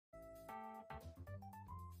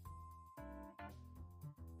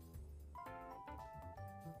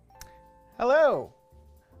Hello!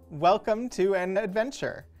 Welcome to an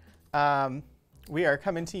adventure. We are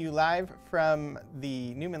coming to you live from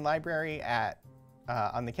the Newman Library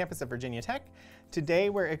on the campus of Virginia Tech. Today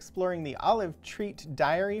we're exploring the Olive Treat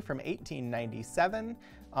diary from 1897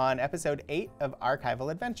 on episode 8 of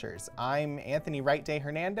Archival Adventures. I'm Anthony Wright Day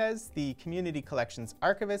Hernandez, the Community Collections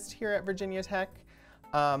Archivist here at Virginia Tech,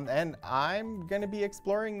 and I'm going to be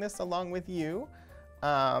exploring this along with you.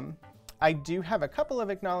 I do have a couple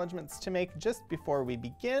of acknowledgments to make just before we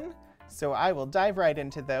begin, so I will dive right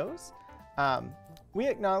into those. We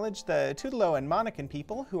acknowledge the Tutelo and Monacan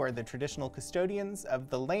people, who are the traditional custodians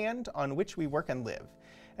of the land on which we work and live,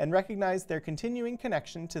 and recognize their continuing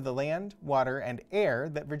connection to the land, water, and air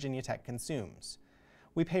that Virginia Tech consumes.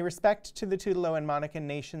 We pay respect to the Tutelo and Monacan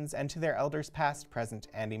nations and to their elders past, present,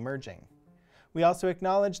 and emerging. We also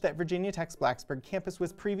acknowledge that Virginia Tech's Blacksburg campus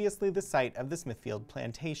was previously the site of the Smithfield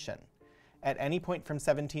Plantation. At any point from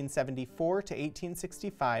 1774 to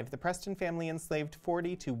 1865, the Preston family enslaved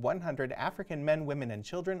 40 to 100 African men, women, and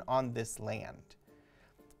children on this land.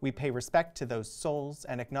 We pay respect to those souls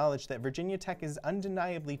and acknowledge that Virginia Tech is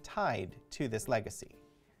undeniably tied to this legacy.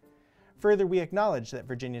 Further, we acknowledge that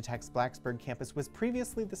Virginia Tech's Blacksburg campus was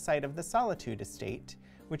previously the site of the Solitude Estate,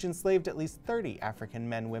 which enslaved at least 30 African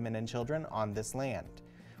men, women, and children on this land.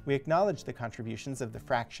 We acknowledge the contributions of the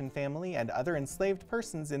Fraction family and other enslaved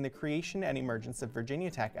persons in the creation and emergence of Virginia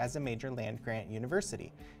Tech as a major land-grant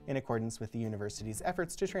university, in accordance with the university's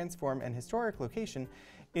efforts to transform an historic location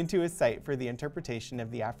into a site for the interpretation of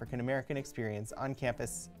the African American experience on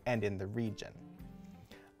campus and in the region.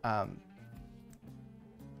 I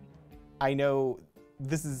know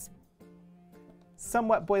this is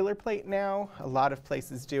somewhat boilerplate now. A lot of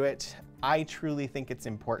places do it. I truly think it's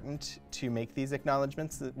important to make these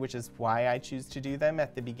acknowledgments, which is why I choose to do them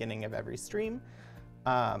at the beginning of every stream.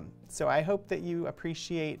 So I hope that you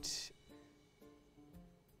appreciate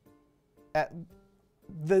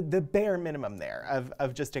the bare minimum there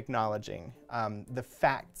of just acknowledging the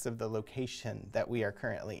facts of the location that we are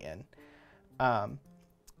currently in.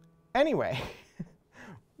 Anyway,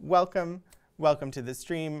 welcome to the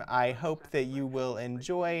stream. I hope that you will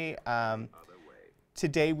enjoy.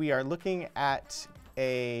 Today we are looking at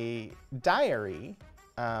a diary,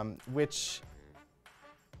 which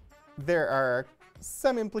there are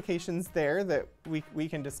some implications there that we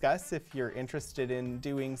can discuss if you're interested in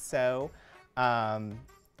doing so.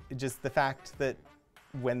 Just the fact that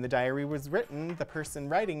when the diary was written, the person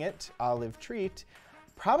writing it, Olive Treat,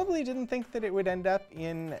 probably didn't think that it would end up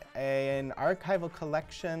in an archival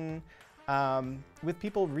collection with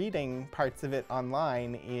people reading parts of it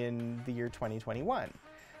online in the year 2021.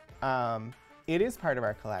 It is part of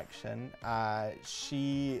our collection.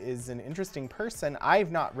 She is an interesting person.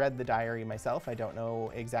 I've not read the diary myself. I don't know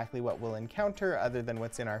exactly what we'll encounter other than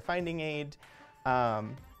what's in our finding aid. But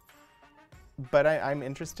I'm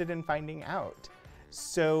interested in finding out.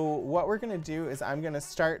 So what we're going to do is I'm going to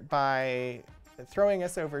start by throwing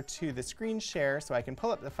us over to the screen share so I can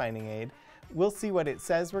pull up the finding aid. We'll see what it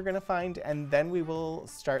says we're going to find, and then we will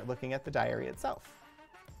start looking at the diary itself.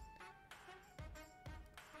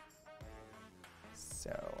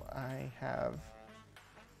 So I have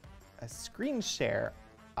a screen share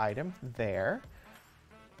item there.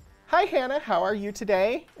 Hi Hannah, how are you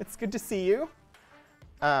today? It's good to see you.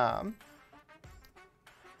 So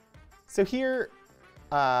here,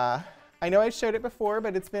 I know I've showed it before,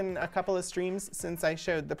 but it's been a couple of streams since I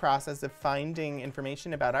showed the process of finding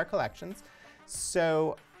information about our collections.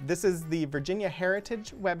 So this is the Virginia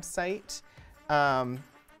Heritage website. I'm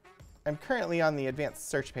currently on the advanced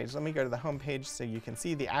search page. Let me go to the home page so you can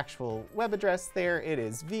see the actual web address there. It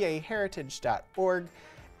is vaheritage.org,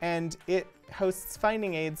 and it hosts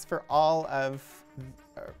finding aids for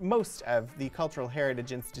most of the cultural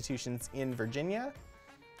heritage institutions in Virginia.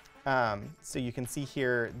 So you can see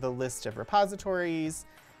here the list of repositories,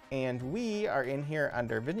 and we are in here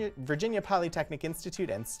under Virginia Polytechnic Institute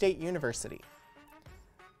and State University.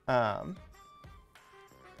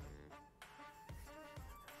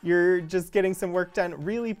 You're just getting some work done,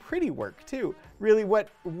 really pretty work too. Really, what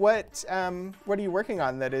are you working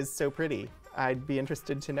on that is so pretty? I'd be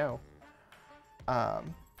interested to know.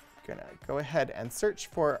 I'm gonna go ahead and search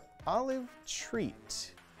for Olive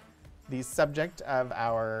Treat, the subject of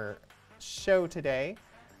our show today.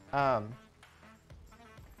 And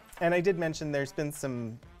I did mention there's been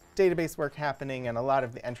some database work happening, and a lot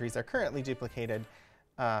of the entries are currently duplicated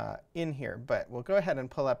in here. But we'll go ahead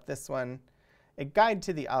and pull up this one, A Guide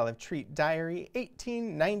to the Olive Treat Diary,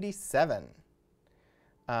 1897.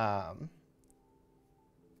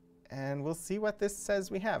 And we'll see what this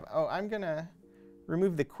says we have. Oh, I'm going to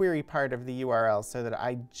remove the query part of the URL so that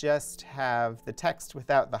I just have the text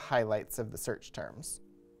without the highlights of the search terms.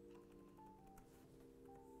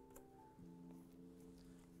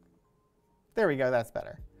 There we go, that's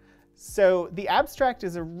better. So the abstract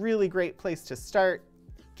is a really great place to start,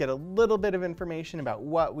 get a little bit of information about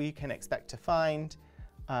what we can expect to find.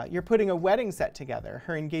 You're putting a wedding set together.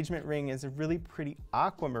 Her engagement ring is a really pretty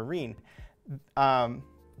aquamarine. I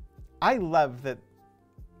love that.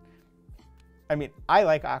 I mean, I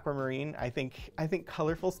like aquamarine. I think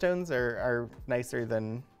colorful stones are nicer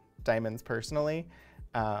than diamonds personally.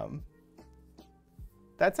 That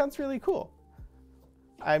sounds really cool.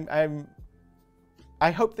 I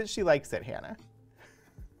hope that she likes it, Hannah.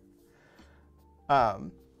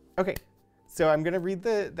 Okay, so I'm going to read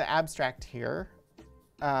the abstract here.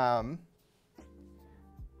 And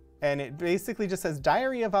it basically just says,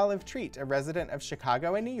 Diary of Olive Treat, a resident of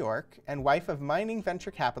Chicago and New York, and wife of mining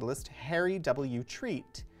venture capitalist Harry W.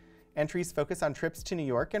 Treat. Entries focus on trips to New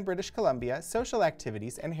York and British Columbia, social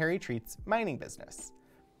activities, and Harry Treat's mining business.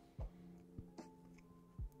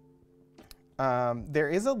 There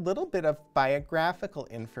is a little bit of biographical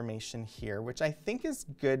information here, which I think is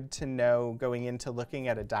good to know going into looking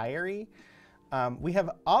at a diary. We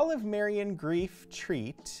have Olive Marion Graef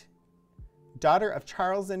Treat, daughter of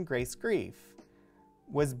Charles and Grace Graef,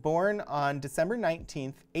 was born on December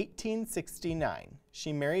 19th, 1869.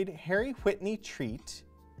 She married Harry Whitney Treat,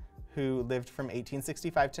 who lived from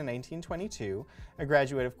 1865 to 1922, a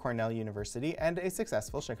graduate of Cornell University and a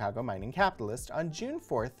successful Chicago mining capitalist, on June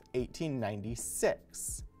 4th,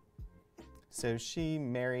 1896. So she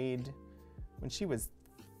married when she was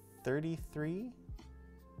 33,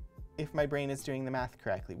 if my brain is doing the math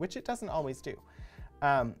correctly, which it doesn't always do.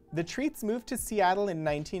 The Treats moved to Seattle in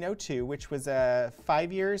 1902, which was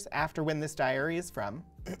 5 years after when this diary is from,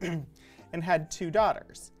 and had 2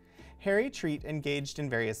 daughters. Harry Treat engaged in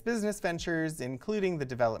various business ventures, including the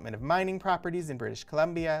development of mining properties in British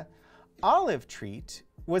Columbia. Olive Treat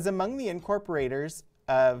was among the incorporators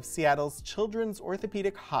of Seattle's Children's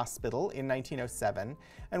Orthopedic Hospital in 1907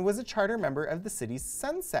 and was a charter member of the city's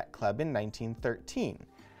Sunset Club in 1913.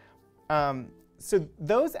 So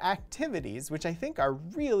those activities, which I think are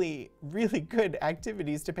really, really good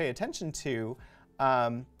activities to pay attention to,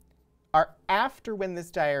 are after when this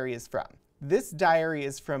diary is from. This diary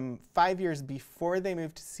is from 5 years before they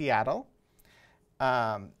moved to Seattle.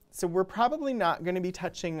 So we're probably not going to be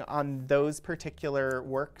touching on those particular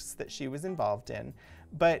works that she was involved in.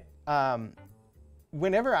 But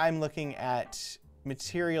whenever I'm looking at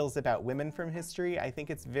materials about women from history, I think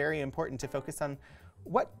it's very important to focus on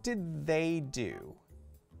what did they do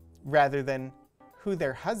rather than who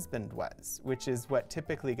their husband was, which is what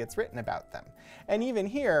typically gets written about them. And even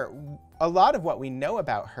here, a lot of what we know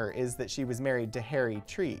about her is that she was married to Harry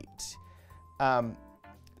Treat.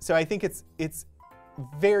 So I think it's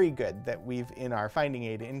very good that we've, in our finding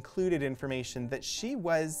aid, included information that she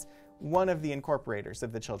was one of the incorporators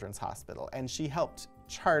of the Children's Hospital, and she helped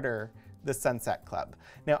charter the Sunset Club.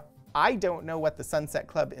 Now, I don't know what the Sunset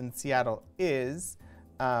Club in Seattle is.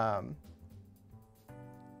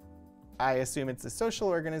 I assume it's a social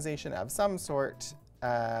organization of some sort,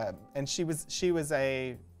 and she was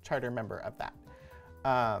a charter member of that.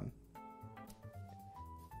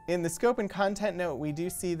 In the scope and content note, we do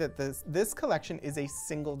see that this collection is a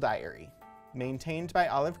single diary, maintained by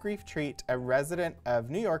Olive Graef Treat, a resident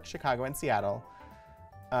of New York, Chicago, and Seattle.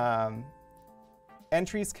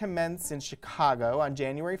 Entries commence in Chicago on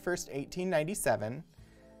January 1st, 1897,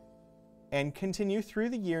 and continue through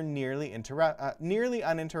the year nearly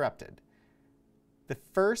uninterrupted. The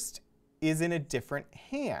first is in a different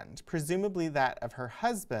hand, presumably that of her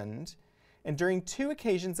husband, and during 2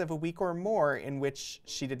 occasions of a week or more in which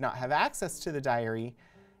she did not have access to the diary,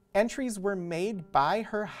 entries were made by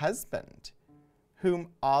her husband, whom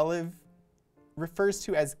Olive refers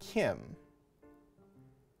to as Kim.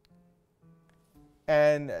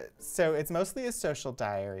 And so it's mostly a social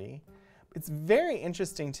diary. It's very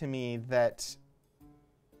interesting to me that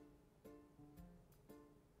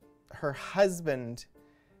her husband,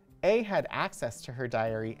 had access to her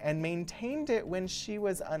diary and maintained it when she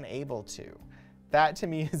was unable to. That to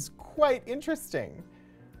me is quite interesting.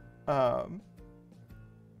 Though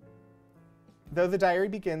the diary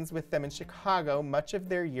begins with them in Chicago, much of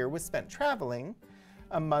their year was spent traveling.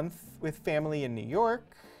 A month with family in New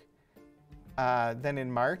York. Then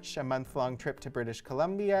in March, a month-long trip to British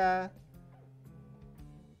Columbia.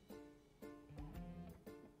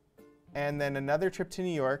 And then another trip to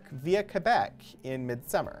New York via Quebec in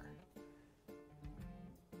midsummer.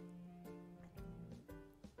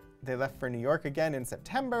 They left for New York again in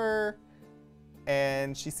September.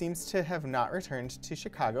 and she seems to have not returned to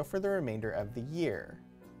Chicago for the remainder of the year.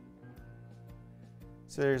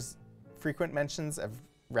 So there's frequent mentions of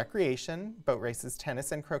recreation, boat races,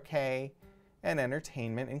 tennis and croquet, and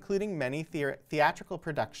entertainment, including many theatrical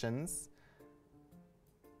productions.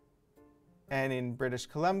 And in British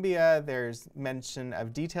Columbia, there's mention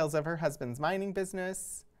of details of her husband's mining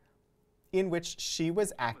business, in which she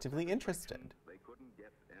was actively interested.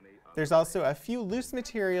 There's also a few loose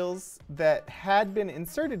materials that had been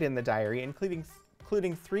inserted in the diary, including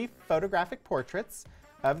 3 photographic portraits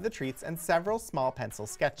of the Treats and several small pencil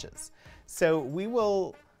sketches. So we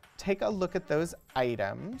will take a look at those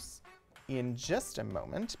items in just a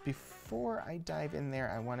moment. Before I dive in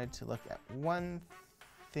there, I wanted to look at one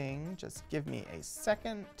thing. Just give me a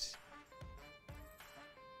second.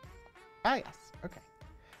 Ah, yes, okay.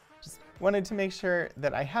 Just wanted to make sure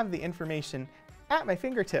that I have the information at my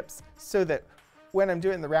fingertips so that when I'm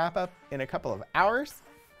doing the wrap-up in a couple of hours,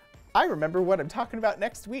 I remember what I'm talking about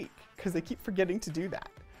next week, because I keep forgetting to do that.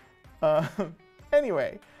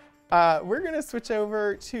 Anyway, we're going to switch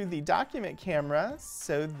over to the document camera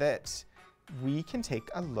so that we can take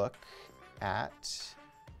a look at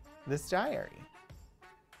this diary.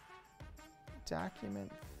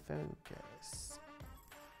 Document focus.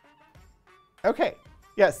 Okay,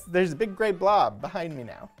 yes, there's a big gray blob behind me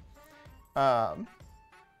now.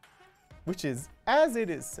 Which is as it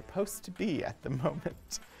is supposed to be at the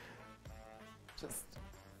moment. Just,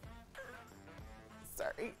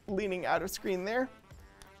 sorry, leaning out of screen there.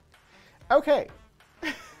 Okay.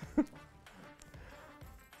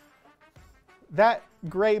 That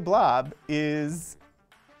gray blob is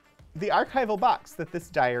the archival box that this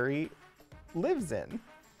diary lives in.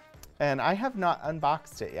 And I have not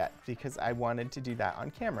unboxed it yet because I wanted to do that on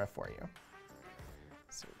camera for you.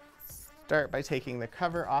 So start by taking the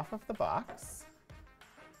cover off of the box.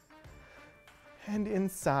 And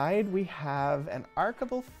inside we have an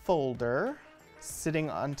archival folder sitting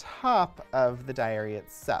on top of the diary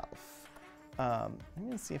itself. I'm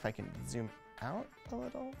going to see if I can zoom out a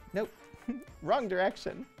little. Nope, wrong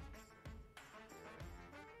direction.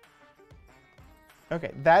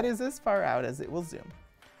 Okay, that is as far out as it will zoom,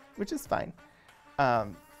 which is fine.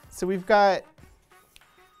 So we've got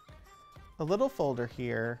a little folder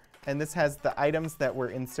here, and this has the items that were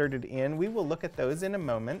inserted in. We will look at those in a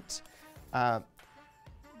moment.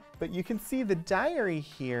 But you can see the diary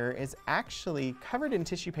here is actually covered in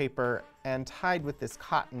tissue paper and tied with this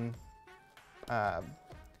cotton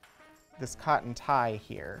tie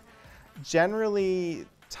here. Generally,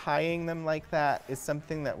 tying them like that is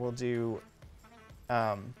something that we'll do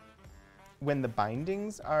when the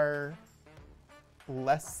bindings are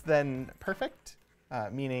less than perfect,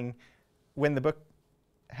 meaning when the book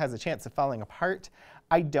has a chance of falling apart.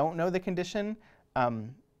 I don't know the condition.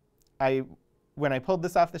 When I pulled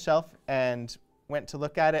this off the shelf and went to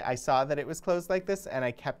look at it, I saw that it was closed like this, and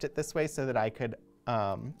I kept it this way so that I could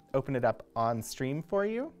open it up on stream for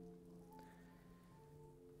you.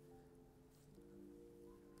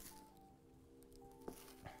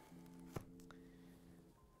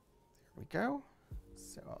 There we go.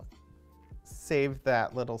 So I'll save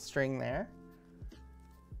that little string there.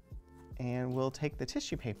 And we'll take the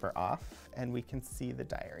tissue paper off, and we can see the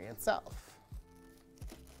diary itself.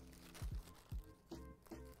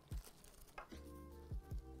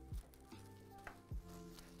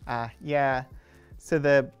 Yeah, so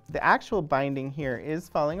the actual binding here is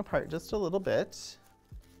falling apart just a little bit,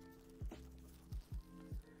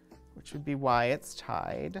 which would be why it's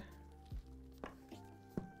tied.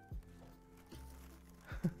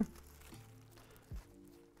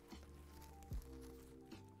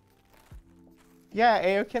 Yeah,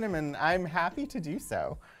 A.O. Kinnaman, I'm happy to do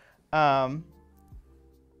so. So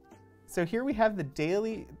here we have the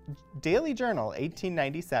Daily Journal,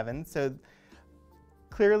 1897. So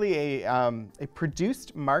clearly a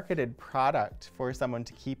produced, marketed product for someone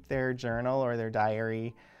to keep their journal or their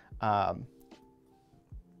diary.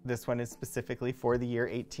 This one is specifically for the year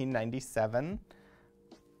 1897.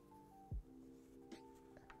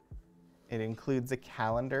 It includes a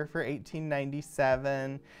calendar for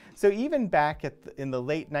 1897. So even back in the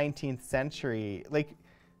late 19th century, like,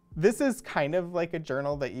 this is kind of like a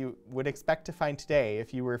journal that you would expect to find today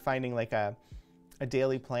if you were finding like a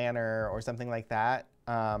daily planner or something like that.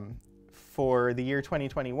 For the year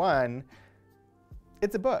 2021,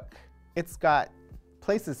 it's a book. It's got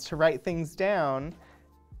places to write things down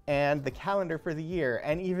and the calendar for the year.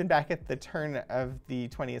 And even back at the turn of the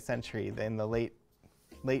 20th century, in the late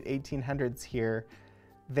 1800s here,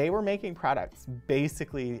 they were making products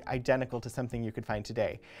basically identical to something you could find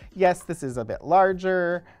today. Yes, this is a bit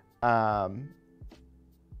larger.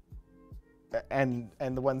 and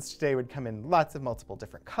the ones today would come in lots of multiple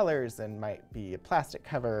different colors and might be a plastic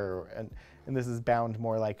cover, and this is bound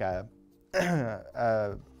more like a,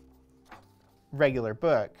 a regular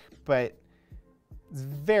book, but it's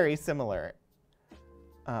very similar.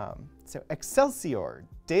 So Excelsior,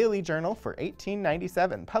 daily journal for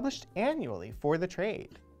 1897, published annually for the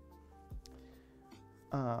trade.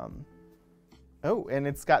 Oh, and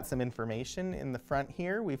it's got some information in the front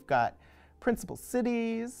here. We've got principal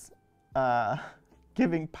cities,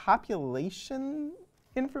 giving population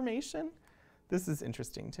information. This is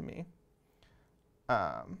interesting to me.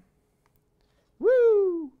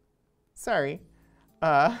 Woo! Sorry.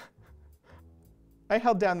 I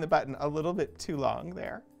held down the button a little bit too long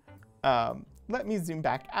there. Let me zoom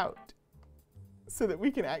back out so that we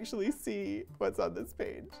can actually see what's on this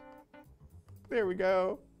page. There we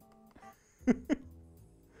go. All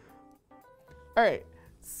right,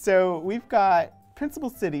 so we've got principal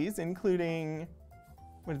cities, including,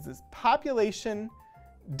 what is this? Population,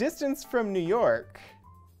 distance from New York,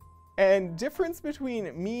 and difference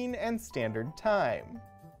between mean and standard time.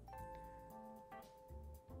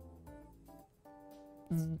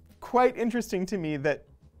 It's quite interesting to me that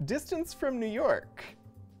distance from New York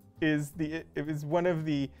is one of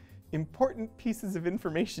the important pieces of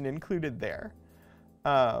information included there.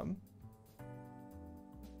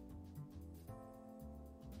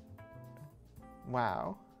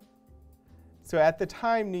 Wow. So at the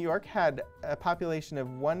time, New York had a population of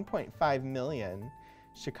 1.5 million.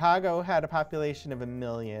 Chicago had a population of 1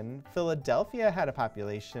 million. Philadelphia had a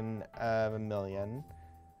population of 1 million.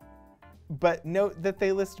 But note that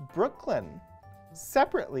they list Brooklyn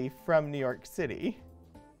separately from New York City.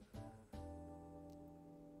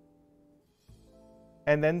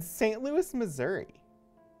 And then St. Louis, Missouri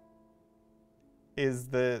is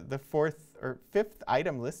the fourth or fifth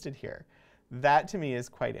item listed here. That to me is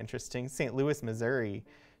quite interesting. St. Louis, Missouri,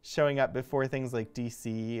 showing up before things like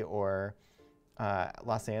DC or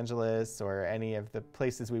Los Angeles or any of the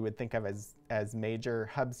places we would think of as major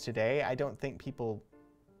hubs today. I don't think people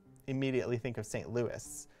immediately think of St.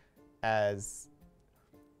 Louis as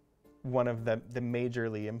one of the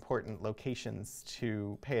majorly important locations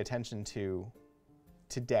to pay attention to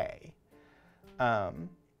today.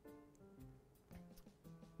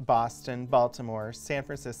 Boston, Baltimore, San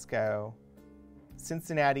Francisco,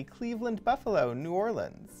 Cincinnati, Cleveland, Buffalo, New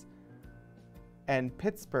Orleans, and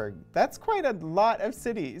Pittsburgh. That's quite a lot of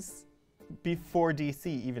cities before DC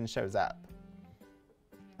even shows up.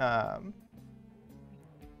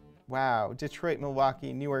 Wow, Detroit,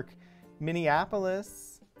 Milwaukee, Newark,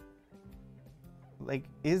 Minneapolis, like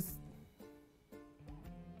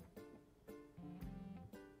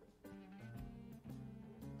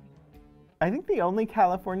I think the only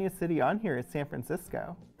California city on here is San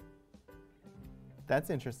Francisco. That's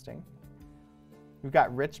interesting. We've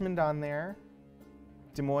got Richmond on there.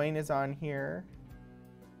 Des Moines is on here.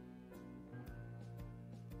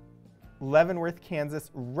 Leavenworth, Kansas.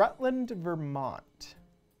 Rutland, Vermont.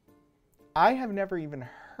 I have never even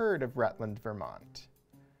heard of Rutland, Vermont.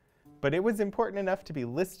 But it was important enough to be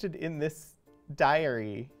listed in this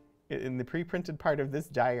diary, in the pre-printed part of this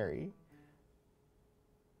diary.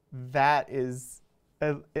 That is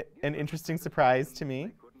an interesting surprise to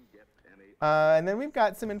me. And then we've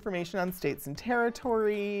got some information on states and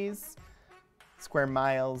territories, square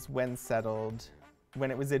miles, when settled, when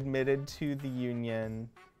it was admitted to the Union,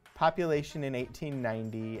 population in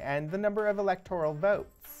 1890, and the number of electoral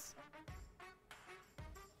votes.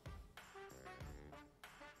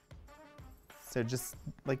 So just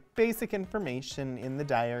like basic information in the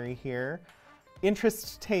diary here.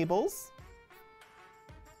 Interest tables.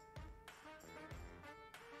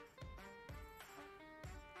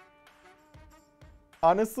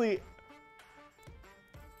 Honestly,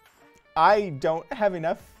 I don't have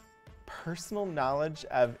enough personal knowledge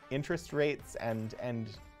of interest rates and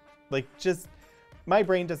like just my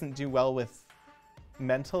brain doesn't do well with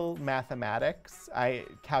mental mathematics.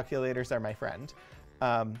 Calculators are my friend.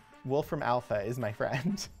 Wolfram Alpha is my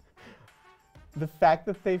friend. The fact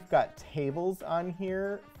that they've got tables on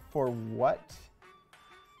here for what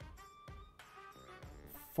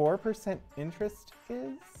 4% interest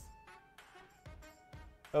is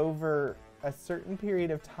over a certain period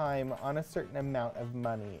of time on a certain amount of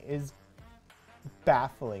money is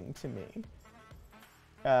baffling to me.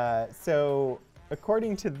 So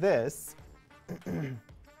according to this,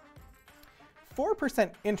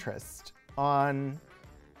 4% interest on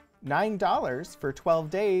 $9 for 12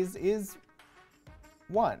 days is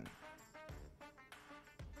 1.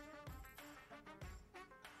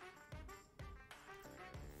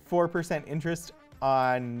 $4% interest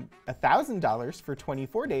on $1,000 for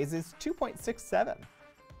 24 days is 2.67.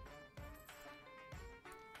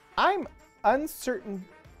 I'm uncertain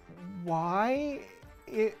why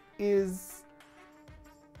it is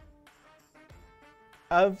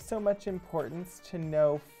of so much importance to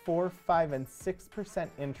know 4%, 5%, and 6%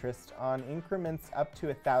 interest on increments up to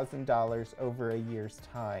 $1,000 over a year's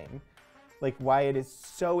time. Like why it is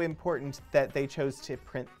so important that they chose to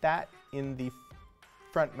print that in the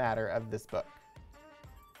front matter of this book.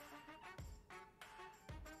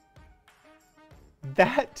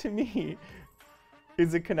 That to me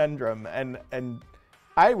is a conundrum, and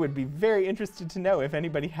I would be very interested to know if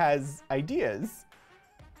anybody has ideas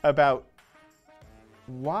about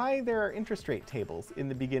why there are interest rate tables in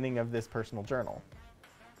the beginning of this personal journal.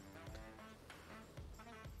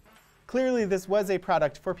 Clearly, this was a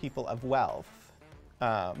product for people of wealth.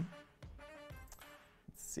 Let's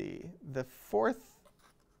see, the fourth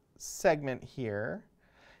segment here,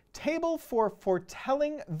 table for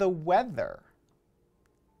foretelling the weather.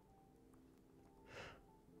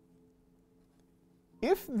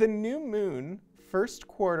 If the new moon, first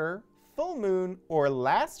quarter, full moon, or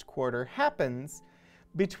last quarter happens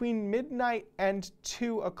between midnight and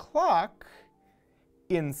 2 o'clock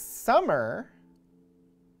in summer,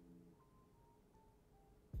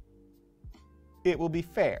 it will be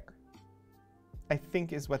fair, I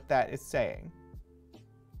think is what that is saying.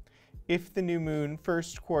 If the new moon,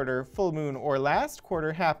 first quarter, full moon, or last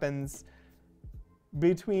quarter happens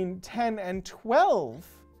between 10 and 12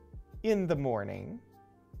 in the morning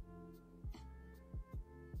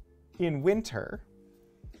in winter,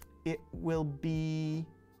 it will be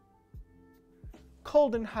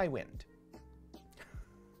cold and high wind.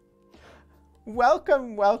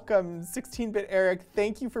 Welcome, welcome, 16-Bit Eric.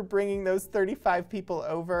 Thank you for bringing those 35 people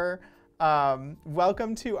over.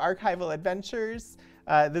 Welcome to Archival Adventures.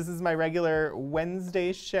 This is my regular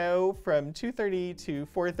Wednesday show from 2:30 to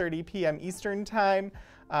 4:30 p.m. Eastern Time.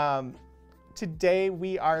 Today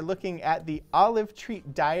we are looking at the Olive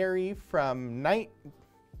Treat Diary from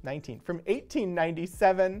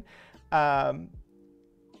 1897.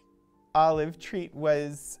 Olive Treat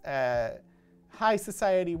was a high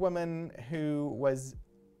society woman who was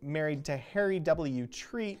married to Harry W.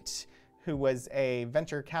 Treat, who was a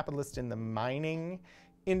venture capitalist in the mining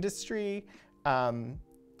industry. And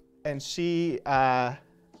she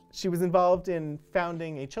was involved in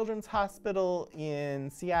founding a children's hospital in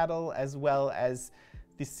Seattle, as well as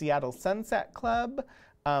the Seattle Sunset Club.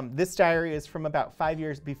 This diary is from about 5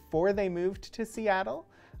 years before they moved to Seattle.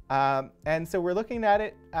 And so we're looking at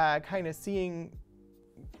it, kind of seeing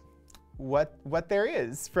what there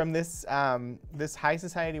is from this, this high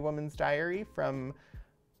society woman's diary from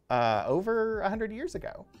over 100 years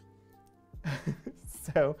ago.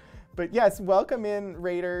 So, but yes, welcome in,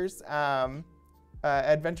 Raiders,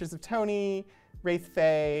 Adventures of Tony, Wraith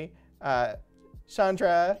Faye,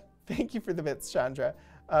 Chandra, thank you for the bits, Chandra.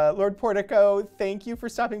 Lord Portico, thank you for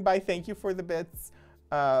stopping by, thank you for the bits.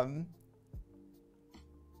 I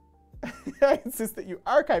insist that you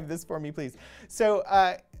archive this for me, please. So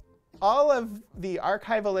all of the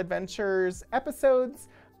Archival Adventures episodes,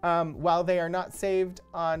 while they are not saved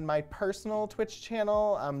on my personal Twitch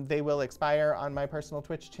channel, they will expire on my personal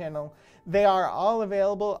Twitch channel. They are all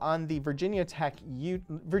available on the Virginia Tech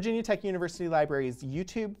University Library's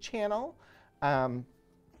YouTube channel.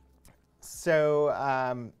 So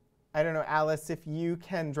I don't know, Alice, if you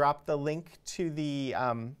can drop the link to the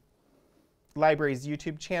library's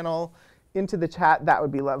YouTube channel into the chat, that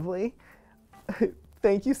would be lovely.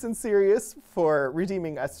 Thank you, Sincerius, for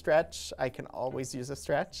redeeming a stretch. I can always use a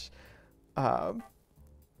stretch.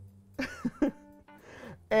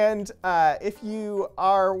 And if you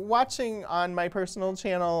are watching on my personal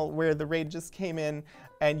channel where the raid just came in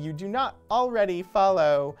and you do not already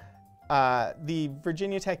follow the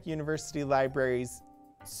Virginia Tech University Library's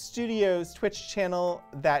Studios Twitch channel,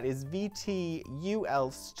 that is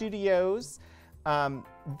VTUL Studios.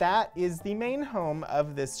 That is the main home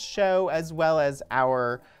of this show, as well as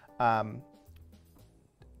our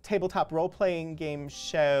tabletop role-playing game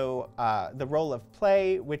show, The Role of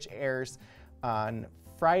Play, which airs on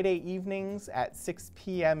Friday evenings at 6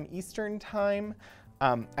 p.m. Eastern Time.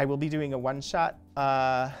 I will be doing a one-shot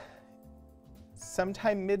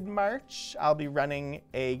sometime mid-March. I'll be running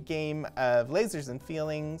a game of Lasers and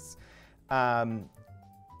Feelings.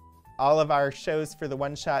 All of our shows for the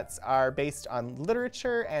one-shots are based on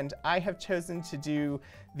literature, and I have chosen to do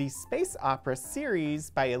the space opera series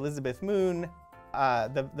by Elizabeth Moon,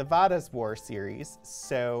 the Vada's War series.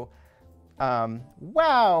 So,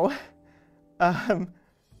 wow.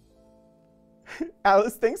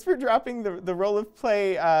 Alice, thanks for dropping the Role of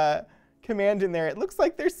Play command in there. It looks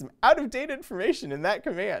like there's some out-of-date information in that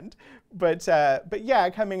command. But yeah,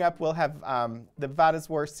 coming up we'll have the Vada's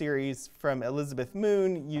War series from Elizabeth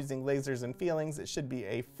Moon using lasers and feelings. It should be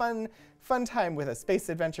a fun time with a space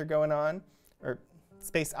adventure going on, or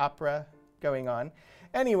space opera going on.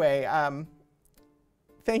 Anyway,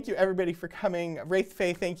 thank you everybody for coming. Wraith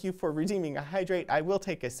Faye, thank you for redeeming a hydrate. I will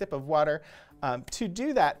take a sip of water. To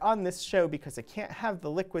do that on this show, because I can't have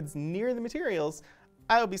the liquids near the materials,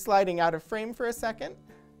 I'll be sliding out of frame for a second.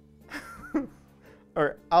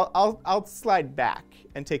 Or I'll slide back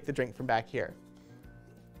and take the drink from back here.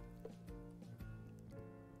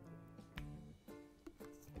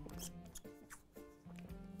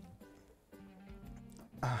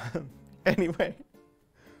 Anyway.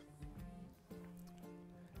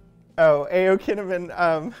 Oh, A.O. Kinnaman,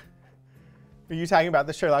 are you talking about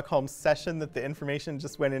the Sherlock Holmes session that the information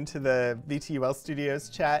just went into the VTUL Studios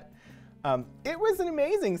chat? It was an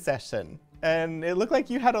amazing session, and it looked like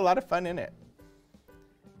you had a lot of fun in it.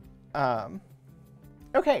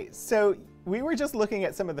 Okay, so we were just looking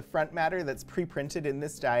at some of the front matter that's pre-printed in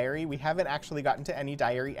this diary. We haven't actually gotten to any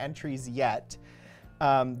diary entries yet.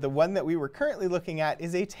 The one that we were currently looking at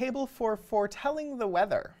is a table for foretelling the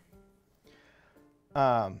weather.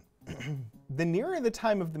 The nearer the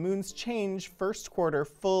time of the moon's change, first quarter,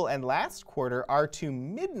 full, and last quarter are to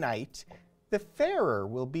midnight, the fairer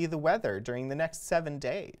will be the weather during the next 7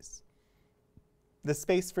 days. The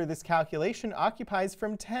space for this calculation occupies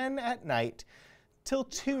from 10 at night till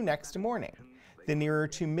 2 next morning. The nearer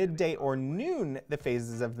to midday or noon the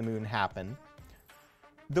phases of the moon happen,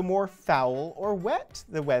 the more foul or wet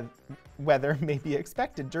the weather may be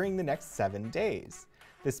expected during the next 7 days.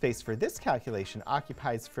 The space for this calculation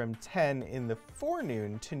occupies from 10 in the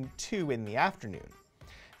forenoon to 2 in the afternoon.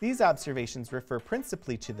 These observations refer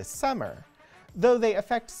principally to the summer, though they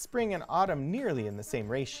affect spring and autumn nearly in the same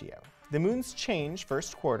ratio. The moon's change,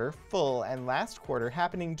 first quarter, full, and last quarter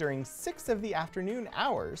happening during 6 of the afternoon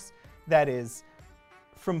hours, that is,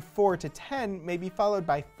 from 4 to 10, may be followed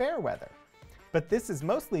by fair weather. But this is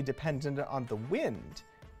mostly dependent on the wind,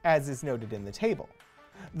 as is noted in the table.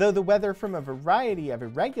 Though the weather from a variety of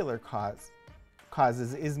irregular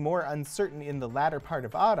causes is more uncertain in the latter part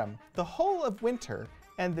of autumn, the whole of winter,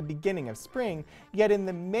 and the beginning of spring, yet in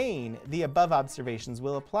the main, the above observations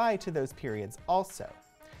will apply to those periods also.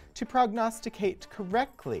 To prognosticate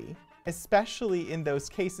correctly, especially in those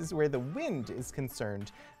cases where the wind is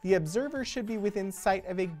concerned, the observer should be within sight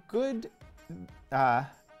of a good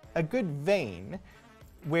vein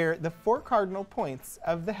where the 4 cardinal points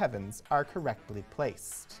of the heavens are correctly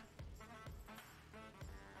placed.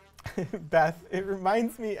 Beth, it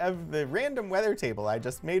reminds me of the random weather table I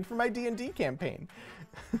just made for my D&D campaign.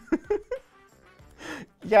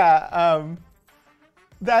 Yeah,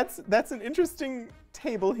 that's an interesting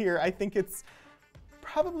table here. I think it's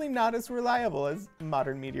probably not as reliable as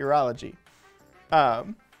modern meteorology.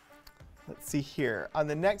 Let's see here. On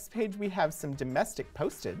the next page, we have some domestic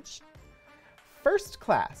postage. First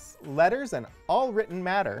class, letters and all written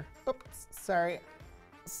matter. Oops, sorry.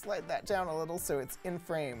 Slide that down a little so it's in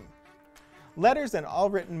frame. Letters and all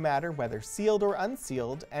written matter, whether sealed or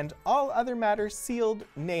unsealed, and all other matter sealed,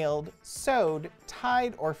 nailed, sewed,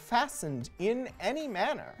 tied, or fastened in any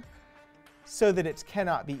manner, so that it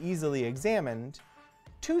cannot be easily examined,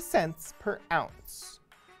 2 cents per ounce,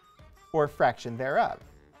 or fraction thereof.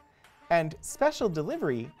 And special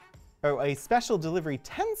delivery, or a special delivery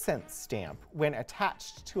 10-cent stamp when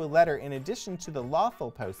attached to a letter in addition to the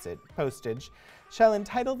lawful postage shall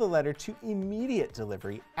entitle the letter to immediate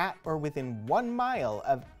delivery at or within 1 mile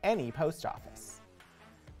of any post office.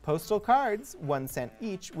 Postal cards, 1 cent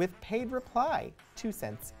each, with paid reply, 2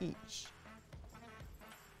 cents each.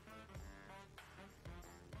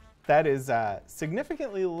 That is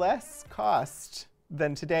significantly less cost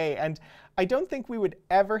than today, and I don't think we would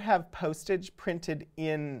ever have postage printed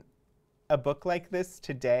in a book like this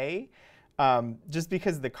today, just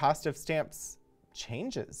because the cost of stamps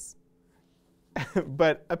changes.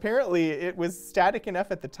 But apparently it was static enough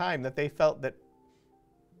at the time that they felt that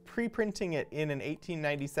pre-printing it in an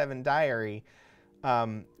 1897 diary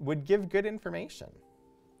would give good information.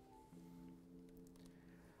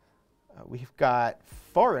 We've got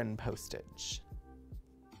foreign postage.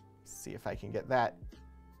 See if I can get that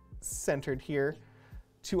centered here.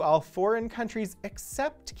 To all foreign countries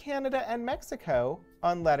except Canada and Mexico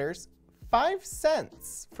on letters, 5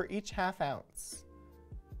 cents for each ½ ounce.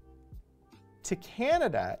 To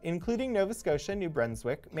Canada, including Nova Scotia, New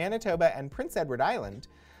Brunswick, Manitoba, and Prince Edward Island,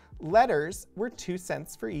 letters were 2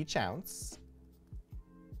 cents for each ounce.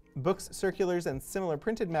 Books, circulars, and similar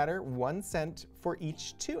printed matter, 1 cent for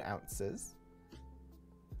each 2 ounces.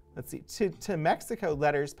 let's see, to Mexico,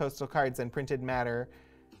 letters, postal cards, and printed matter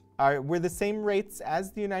were the same rates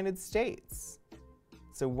as the United States.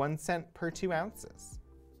 So 1 cent per 2 ounces.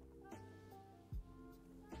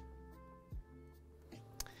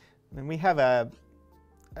 Then we have a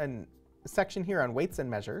section here on weights and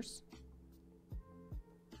measures.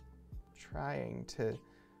 Trying to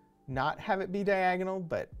not have it be diagonal,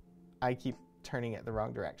 but I keep turning it the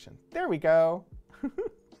wrong direction. There we go.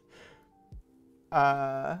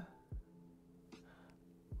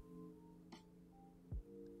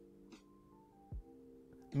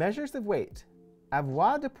 Measures of weight.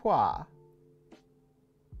 Avoirdupois,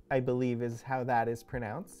 I believe is how that is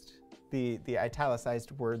pronounced. The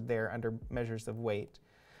italicized word there under measures of weight.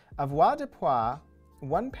 Avoirdupois,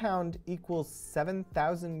 1 pound equals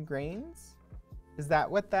 7,000 grains. Is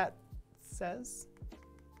that what that says?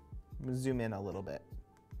 I'm gonna zoom in a little bit.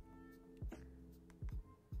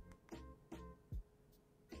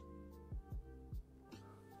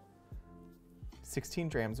 "16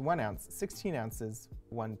 grams, 1 ounce, 16 ounces,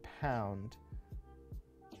 1 pound.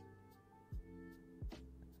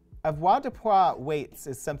 Avoirdupois weights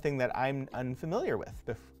is something that I'm unfamiliar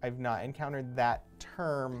with. I've not encountered that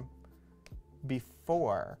term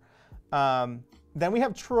before. Then we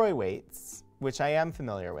have troy weights, which I am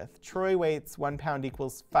familiar with. Troy weights, 1 pound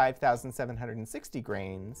equals 5,760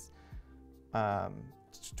 grains.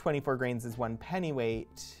 24 grains is 1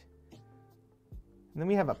 pennyweight. And then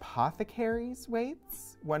we have apothecaries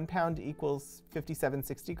weights. 1 pound equals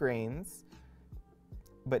 5,760 grains.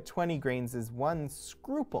 But 20 grains is 1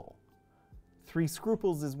 scruple. 3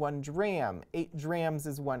 scruples is 1 dram. 8 drams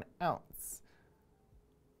is 1 ounce.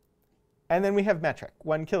 And then we have metric.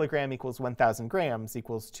 1 kilogram equals 1,000 grams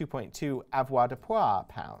equals 2.2 avoirdupois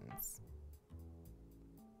pounds.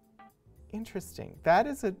 Interesting. That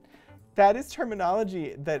is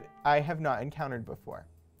terminology that I have not encountered before.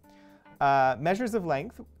 Measures of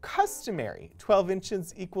length, customary. 12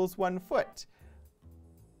 inches equals 1 foot.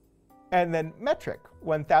 And then metric,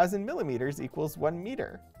 1,000 millimeters equals 1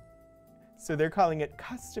 meter. So they're calling it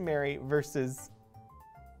customary versus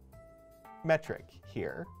metric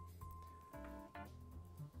here.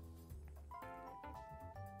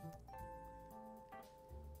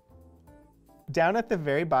 Down at the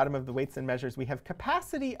very bottom of the weights and measures, we have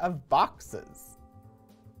capacity of boxes.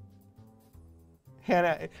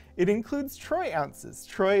 Hannah, it includes troy ounces.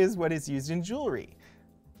 Troy is what is used in jewelry.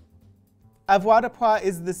 Avoirdupois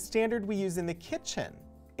is the standard we use in the kitchen.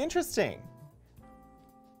 Interesting.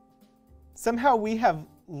 Somehow we have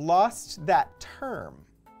lost that term,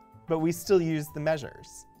 but we still use the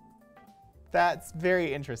measures. That's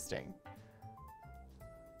very interesting.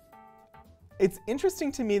 It's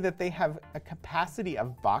interesting to me that they have a capacity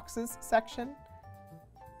of boxes section.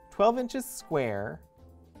 12 inches square,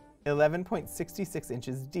 11.66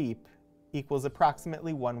 inches deep equals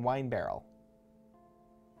approximately 1 wine barrel.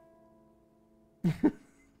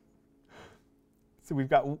 So we've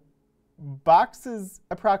got boxes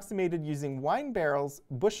approximated using wine barrels,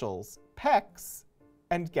 bushels, pecks,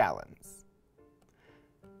 and gallons.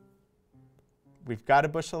 We've got a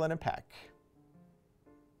bushel and a peck.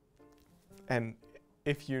 And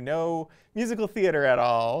if you know musical theater at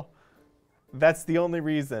all, that's the only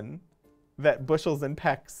reason that bushels and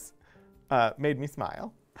pecks made me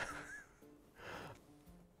smile.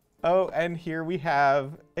 Oh, and here we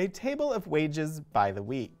have a table of wages by the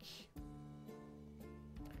week.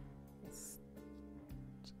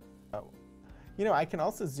 Oh, you know, I can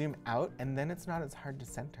also zoom out and then it's not as hard to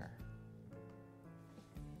center.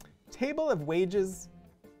 Table of wages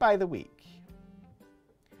by the week.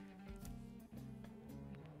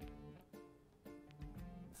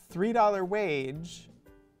 $3 wage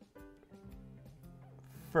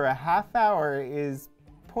for a half hour is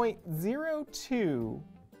 0.02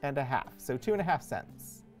 and a half, so 2.5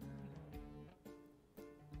 cents.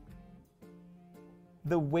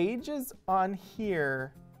 The wages on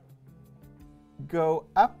here go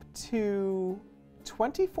up to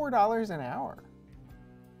 $24 an hour.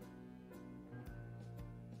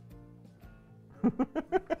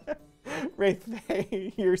 Wraith,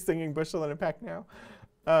 you're singing bushel and a peck now.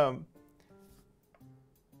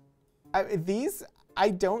 These, I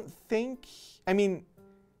don't think, I mean,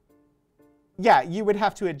 yeah, you would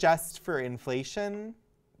have to adjust for inflation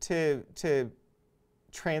to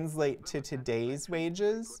translate to today's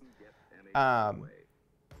wages.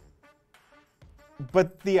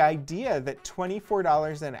 But the idea that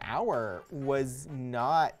 $24 an hour was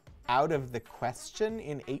not out of the question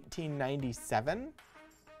in 1897,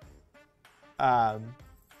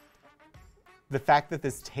 the fact that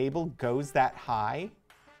this table goes that high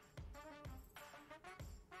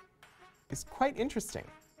is quite interesting.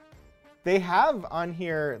 They have on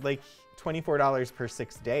here like $24 per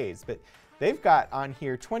 6 days, but they've got on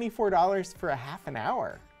here $24 for a half an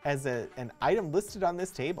hour as an item listed on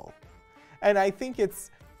this table. And I think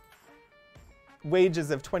it's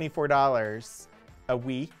wages of $24 a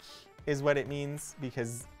week is what it means,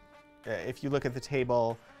 because if you look at the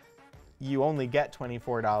table, you only get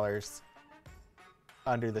 $24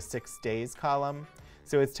 under the 6 days column.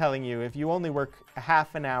 So it's telling you if you only work a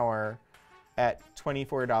half an hour at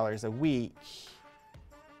 $24 a week,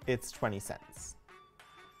 it's 20 cents.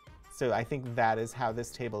 So I think that is how this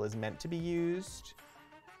table is meant to be used.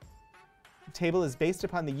 The table is based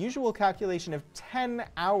upon the usual calculation of 10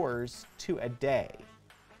 hours to a day.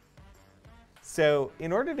 So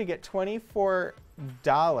in order to get $24,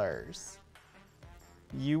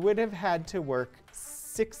 you would have had to work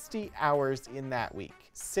 60 hours in that week,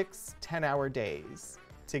 6 10-hour days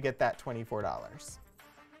to get that $24.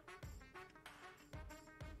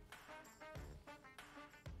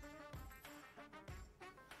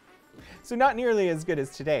 So not nearly as good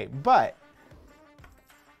as today, but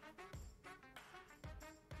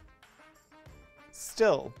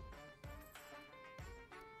still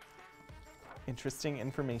interesting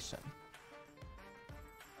information.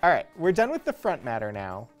 All right, we're done with the front matter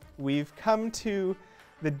now. We've come to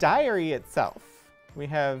the diary itself. We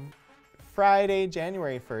have Friday,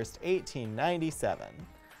 January 1st, 1897.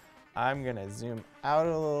 I'm gonna zoom out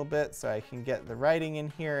a little bit so I can get the writing in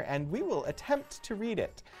here, and we will attempt to read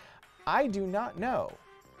it. I do not know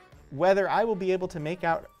whether I will be able to make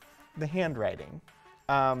out the handwriting.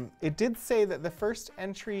 It did say that the first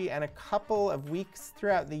entry and a couple of weeks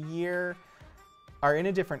throughout the year are in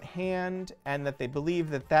a different hand, and that they believe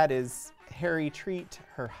that that is Harry Treat,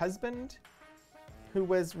 her husband, who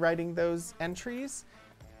was writing those entries.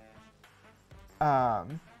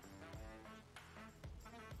 I'm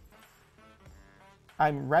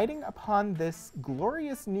writing upon this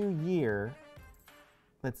glorious new year.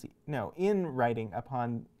 Let's see, no, in writing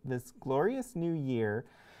upon this glorious new year,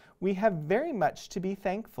 we have very much to be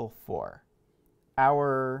thankful for.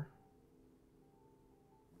 Our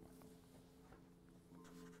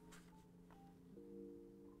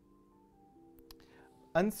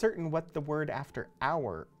uncertain what the word after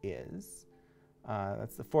our is.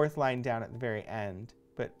 That's the fourth line down at the very end.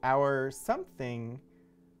 But our something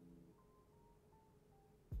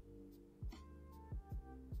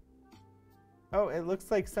oh, it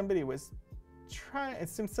looks like somebody was trying.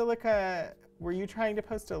 Simsilica, were you trying to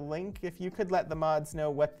post a link? If you could let the mods know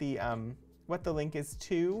what the link is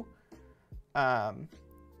to.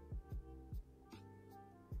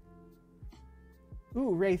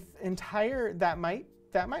 Ooh, Wraith, that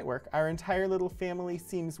might work. Our entire little family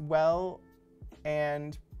seems well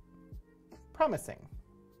and promising.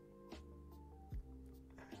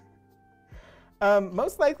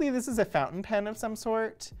 Most likely this is a fountain pen of some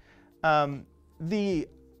sort. The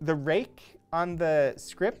rake on the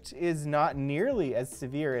script is not nearly as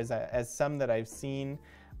severe as some that I've seen.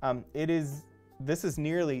 This is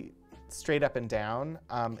nearly straight up and down.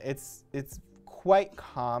 It's quite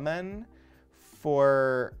common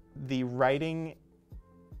for the writing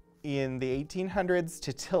in the 1800s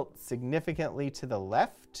to tilt significantly to the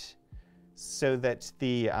left so that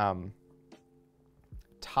the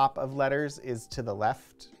top of letters is to the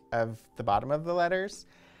left of the bottom of the letters.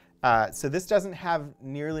 So this doesn't have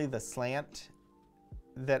nearly the slant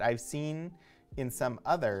that I've seen in some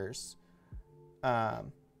others.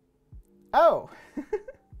 Oh!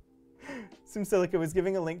 Simsilica was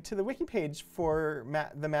giving a link to the wiki page for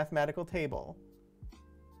the mathematical table.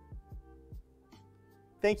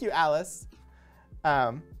 Thank you, Alice.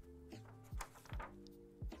 And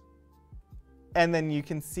then you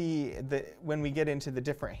can see that when we get into the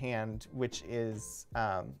different hand, which is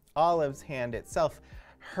Olive's hand itself,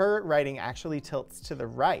 her writing actually tilts to the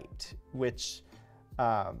right, which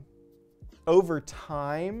over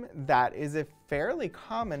time, that is a fairly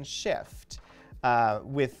common shift.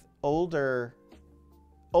 With older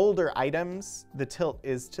items, the tilt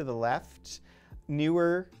is to the left.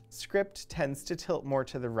 Newer script tends to tilt more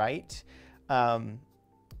to the right.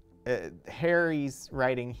 Harry's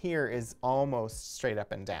writing here is almost straight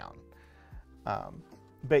up and down.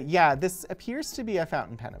 But yeah, this appears to be a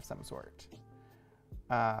fountain pen of some sort.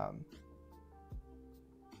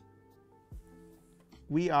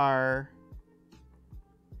 We are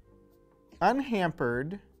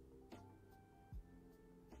unhampered.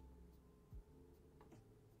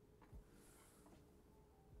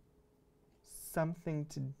 Something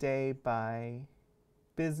today by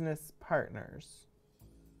business partners.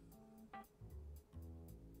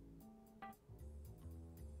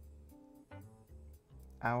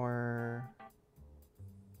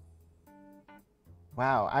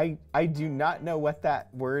 Wow, I do not know what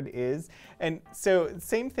that word is. And so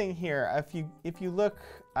same thing here. If you look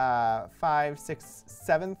 5, 6,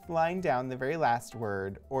 7th line down, the very last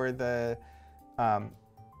word, or the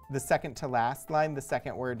second to last line, the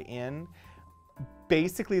second word in,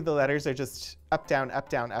 basically the letters are just up, down, up,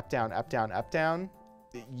 down, up, down, up, down, up, down.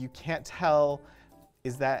 You can't tell,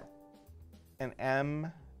 is that an M,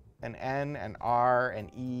 an N, an R, an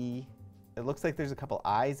E? It looks like there's a couple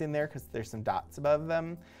I's in there because there's some dots above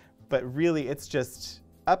them, but really it's just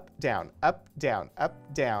up, down, up, down, up,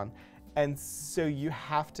 down. And so you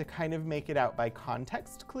have to kind of make it out by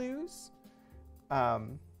context clues.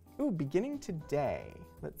 Ooh, beginning today.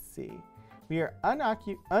 Let's see. We are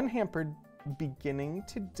unhampered beginning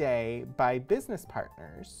today by business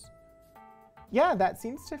partners. Yeah, that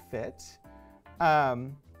seems to fit.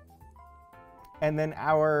 And then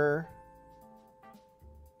our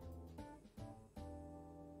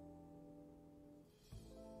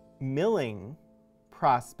milling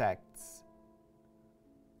prospects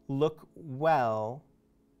look well.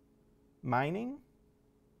 Mining?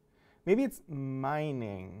 Maybe it's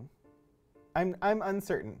mining. I'm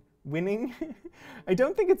uncertain. Winning? I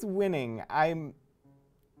don't think it's winning.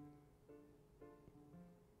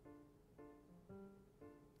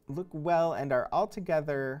 Look well and are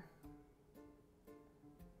altogether.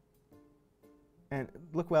 And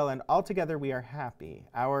look well and altogether we are happy.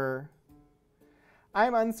 I'm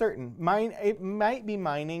uncertain. It might be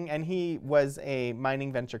mining, and he was a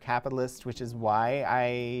mining venture capitalist, which is why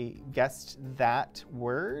I guessed that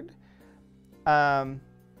word.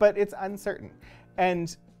 But it's uncertain.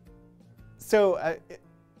 And so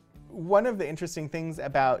one of the interesting things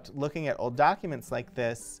about looking at old documents like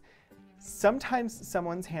this, sometimes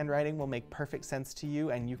someone's handwriting will make perfect sense to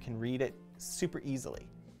you and you can read it super easily.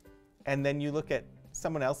 And then you look at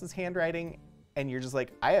someone else's handwriting and you're just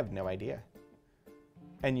like, I have no idea.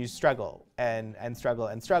 And you struggle and struggle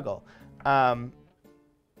and struggle. The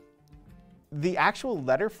actual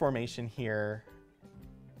letter formation here,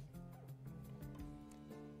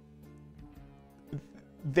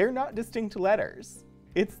 they're not distinct letters.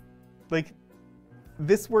 It's like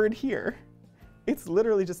this word here. It's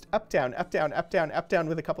literally just up, down, up, down, up, down, up, down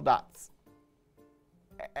with a couple dots.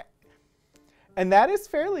 And that is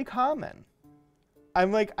fairly common.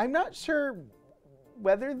 I'm not sure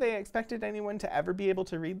whether they expected anyone to ever be able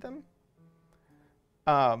to read them.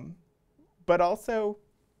 But also,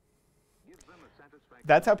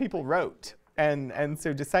 that's how people wrote. And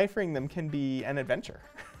so deciphering them can be an adventure.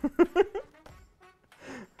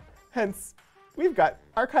 Hence, we've got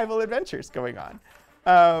archival adventures going on.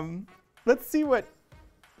 Let's see what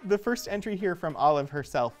the first entry here from Olive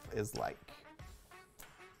herself is like.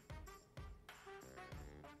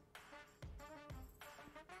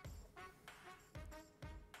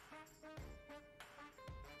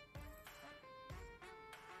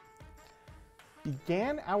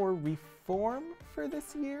 Began our reform for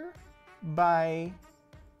this year by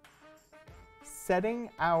setting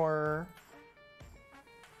our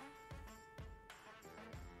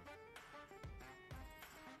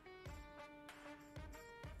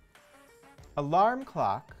alarm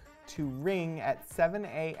clock to ring at 7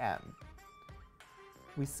 a.m.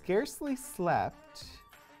 We scarcely slept.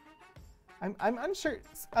 I'm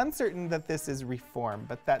uncertain that this is reform,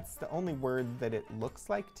 but that's the only word that it looks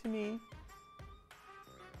like to me.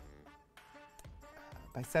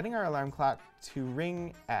 By setting our alarm clock to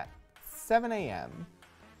ring at 7 a.m.,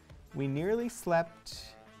 we nearly slept.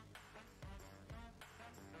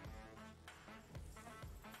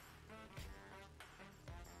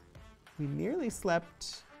 We nearly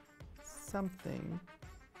slept something.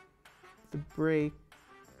 The break.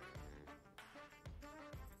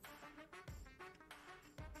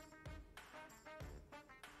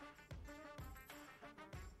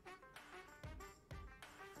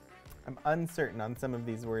 I'm uncertain on some of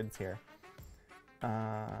these words here.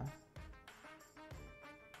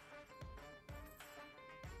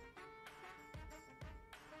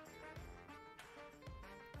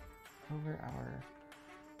 Over our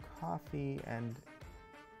coffee and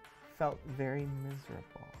felt very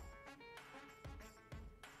miserable.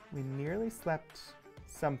 We nearly slept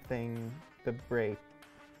something the break.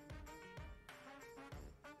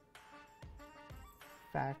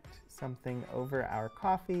 Fact, something over our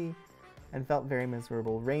coffee and felt very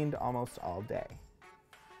miserable. Rained almost all day.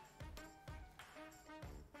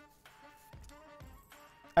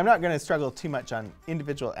 I'm not going to struggle too much on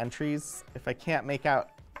individual entries. If I can't make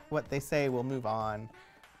out what they say, we'll move on.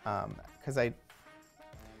 Because I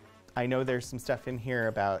know there's some stuff in here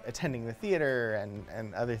about attending the theater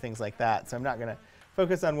and other things like that. So I'm not going to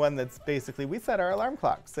focus on one that's basically, we set our alarm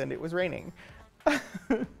clocks and it was raining.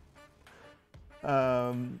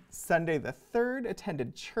 Sunday the 3rd,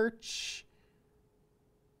 attended church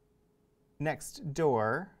next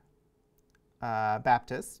door,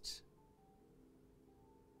 Baptist.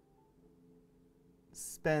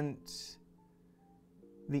 Spent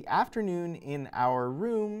the afternoon in our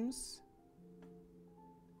rooms.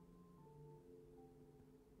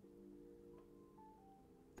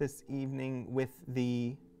 This evening with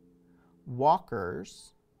the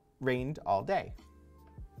Walkers, rained all day.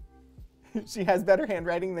 She has better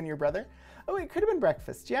handwriting than your brother. Oh, it could have been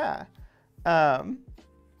breakfast, yeah.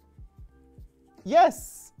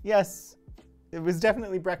 Yes, yes. It was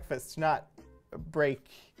definitely breakfast, not a break.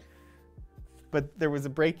 But there was a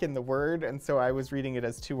break in the word, and so I was reading it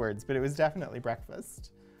as 2 words, but it was definitely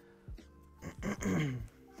breakfast.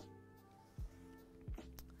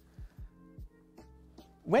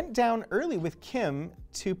 Went down early with Kim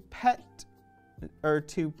to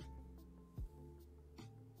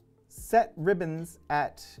set ribbons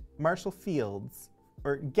at Marshall Fields,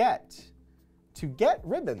 or to get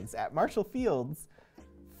ribbons at Marshall Fields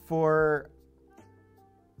for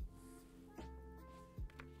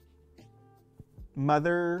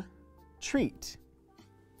Mother Treat.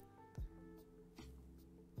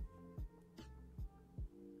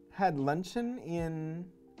 Had luncheon in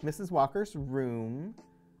Mrs. Walker's room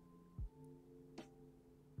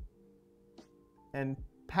and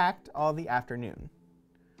packed all the afternoon.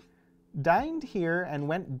 Dined here and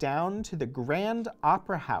went down to the Grand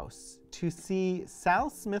Opera House to see Sal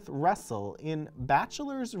Smith Russell in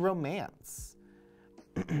Bachelor's Romance.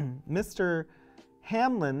 Mr.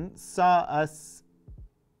 Hamlin saw us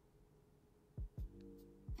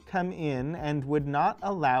come in and would not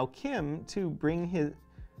allow Kim to bring his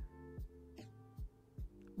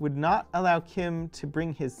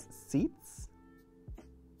seats?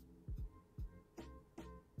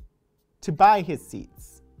 To buy his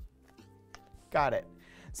seats. Got it.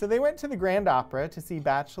 So they went to the Grand Opera to see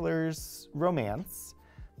Bachelor's Romance,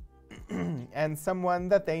 and someone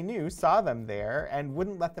that they knew saw them there and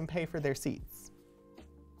wouldn't let them pay for their seats.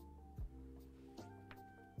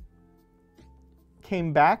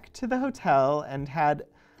 Came back to the hotel and had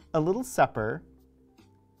a little supper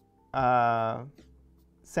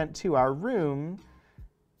sent to our room,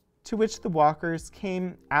 to which the Walkers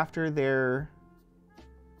came after their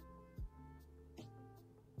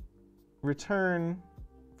return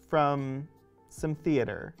from some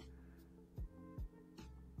theater.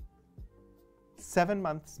 7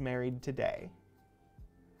 months married today.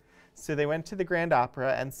 So they went to the Grand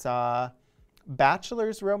Opera and saw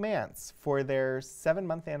Bachelor's Romance for their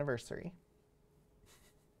 7-month anniversary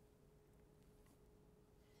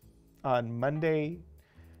on Monday,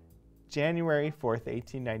 January 4th,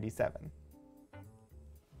 1897.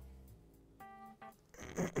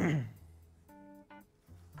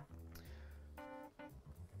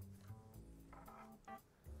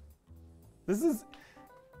 This is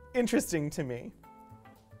interesting to me.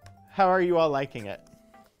 How are you all liking it?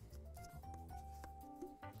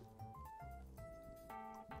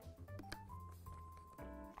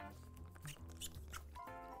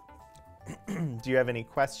 Do you have any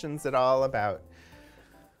questions at all about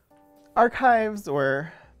archives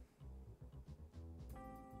or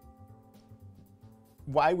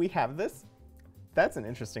why we have this? That's an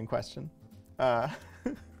interesting question.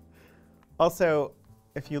 Also,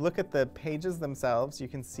 if you look at the pages themselves, you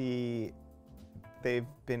can see they've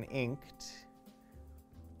been inked.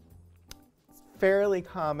 It's fairly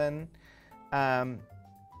common. I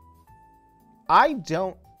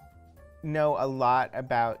don't know a lot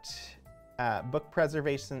about book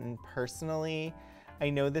preservation personally. I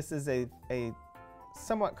know this is a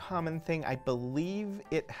somewhat common thing. I believe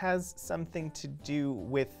it has something to do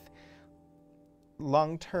with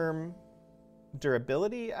long-term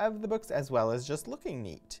durability of the books as well as just looking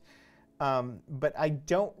neat. But I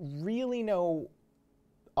don't really know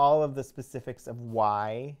all of the specifics of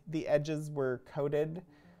why the edges were coated.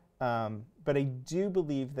 But I do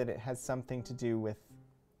believe that it has something to do with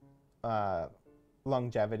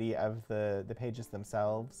longevity of the pages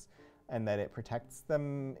themselves and that it protects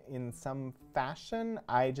them in some fashion.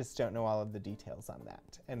 I just don't know all of the details on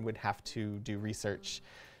that and would have to do research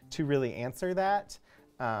to really answer that.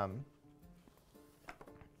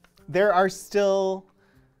 There are still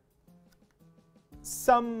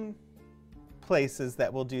some places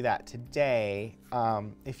that will do that today.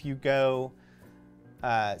 If you go,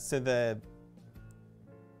 so the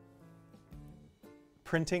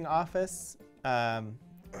printing office,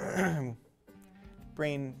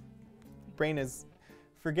 brain is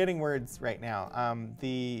forgetting words right now.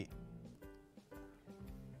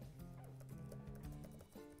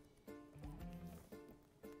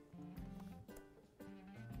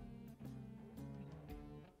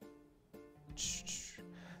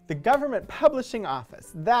 the Government Publishing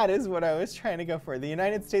Office. That is what I was trying to go for. The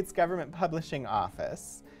United States Government Publishing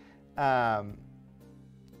Office,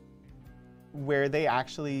 where they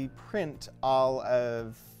actually print all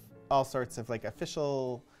sorts of like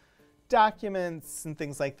official documents and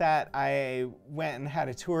things like that. I went and had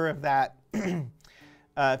a tour of that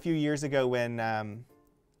a few years ago when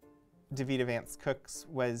DeVita Vance Cooks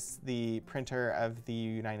was the printer of the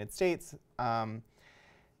United States. And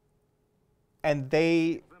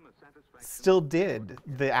they still did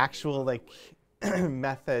the actual like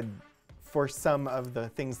method for some of the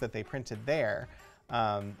things that they printed there.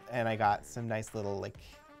 And I got some nice little like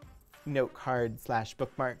note card /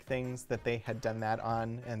 bookmark things that they had done that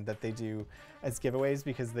on and that they do as giveaways,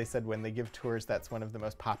 because they said when they give tours, that's one of the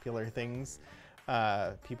most popular things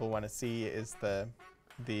people want to see is the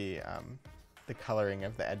coloring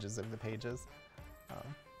of the edges of the pages.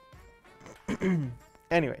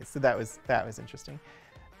 Anyway, so that was interesting.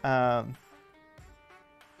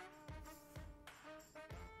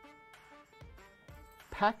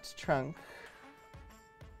 Packed trunk.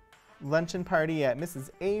 Luncheon party at Mrs.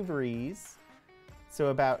 Avery's. So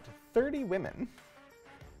about 30 women.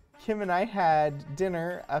 Kim and I had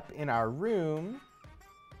dinner up in our room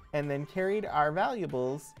and then carried our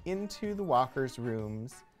valuables into the Walkers'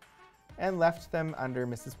 rooms and left them under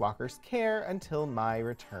Mrs. Walker's care until my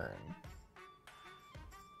return.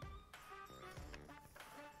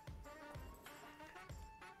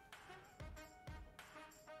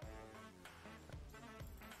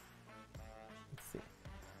 Let's see.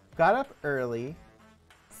 Got up early,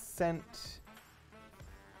 sent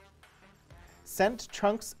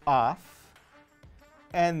trunks off,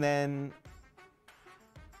 and then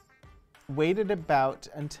waited about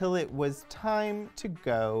until it was time to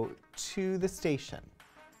go to the station.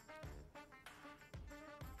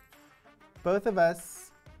 Both of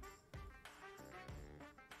us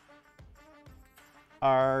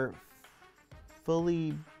are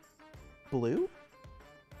fully blue.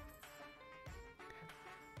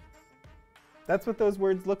 That's what those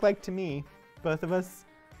words look like to me. Both of us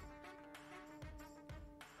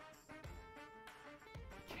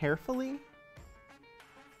carefully.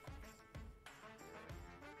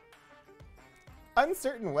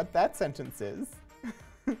 Uncertain what that sentence is.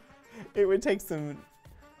 It would take some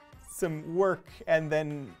work and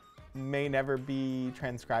then may never be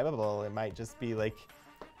transcribable. It might just be like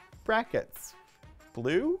brackets,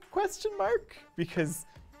 blue ? Because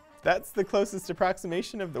that's the closest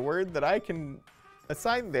approximation of the word that I can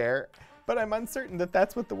assign there, but I'm uncertain that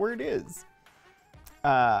that's what the word is.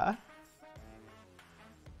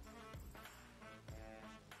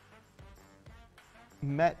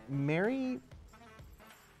 Met Mary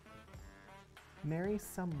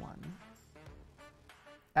someone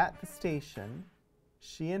at the station.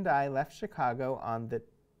 She and I left Chicago on the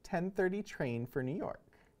 10:30 train for New York.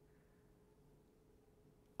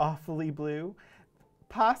 Awfully blue?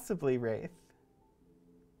 Possibly, Wraith.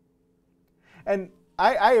 And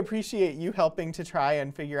I appreciate you helping to try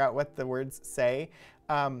and figure out what the words say.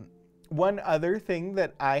 One other thing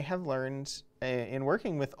that I have learned in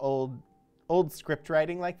working with old script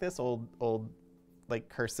writing like this, old like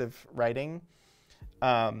cursive writing,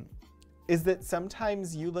 is that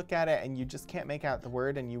sometimes you look at it and you just can't make out the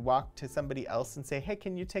word, and you walk to somebody else and say, hey,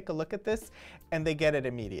 can you take a look at this? And they get it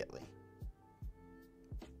immediately.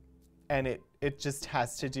 And it just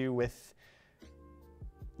has to do with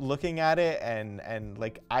looking at it, and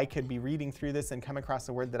like I could be reading through this and come across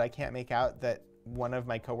a word that I can't make out that one of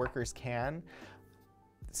my coworkers can.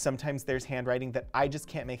 Sometimes there's handwriting that I just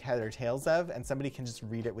can't make head or tails of, and somebody can just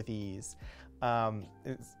read it with ease.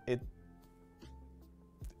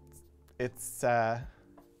 It's a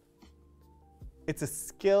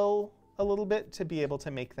skill a little bit to be able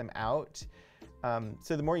to make them out.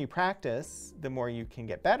 So the more you practice, the more you can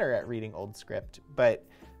get better at reading old script. But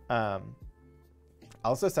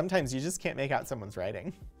also sometimes you just can't make out someone's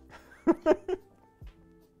writing.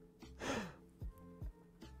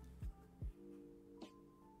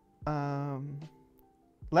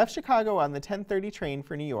 Left Chicago on the 10:30 train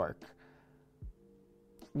for New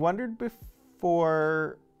Wondered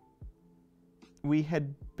before we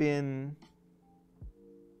had been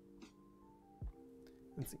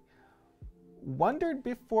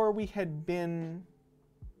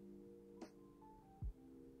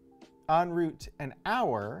en route an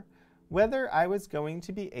hour whether I was going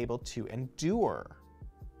to be able to endure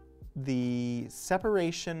the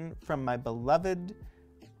separation from my beloved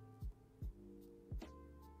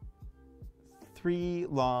 3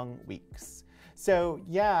 long weeks. So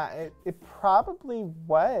yeah, it probably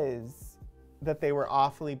was that they were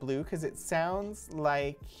awfully blue because it sounds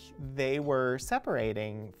like they were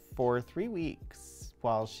separating for 3 weeks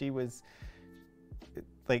while she was,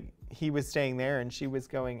 like, he was staying there and she was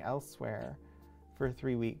going elsewhere for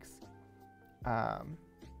 3 weeks.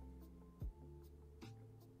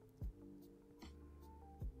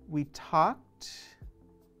 We talked,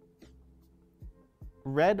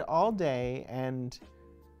 read all day, and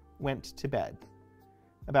went to bed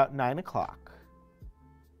about 9 o'clock.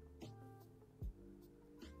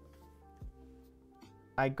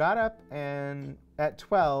 I got up and at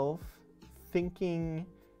 12 thinking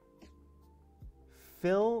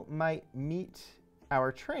Phil might meet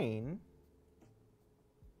our train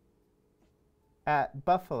at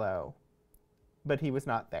Buffalo, but he was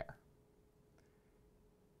not there.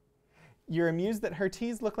 You're amused that her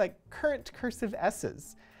T's look like current cursive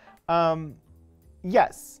S's.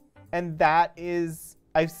 Yes, and that is,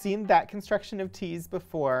 I've seen that construction of T's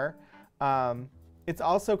before. It's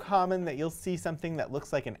also common that you'll see something that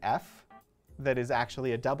looks like an F that is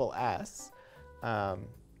actually a double S. That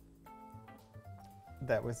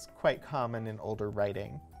was quite common in older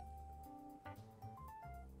writing.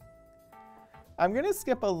 I'm going to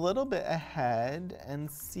skip a little bit ahead and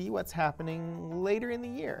see what's happening later in the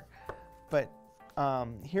year. But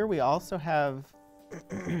here we also have,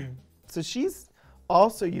 so she's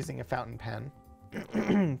also using a fountain pen,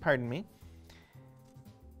 pardon me.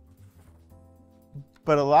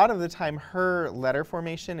 But a lot of the time her letter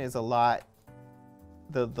formation is a lot,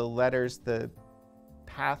 the letters, the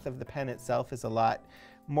path of the pen itself is a lot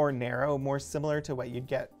more narrow, more similar to what you'd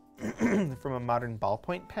get from a modern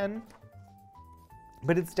ballpoint pen.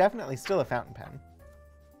 But it's definitely still a fountain pen.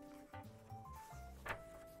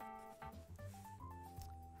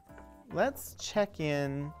 Let's check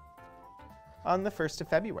in on the 1st of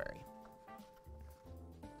February.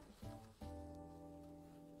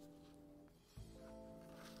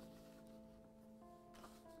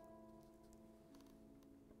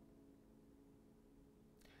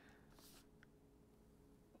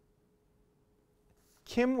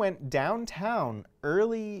 Kim went downtown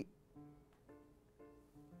early.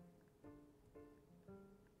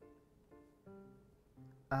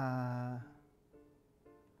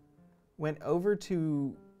 Went over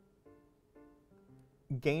to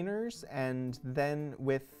Gainers and then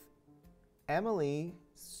with Emily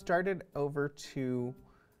started over to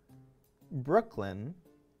Brooklyn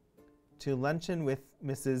to luncheon with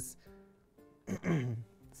Mrs.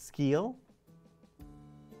 Skeel.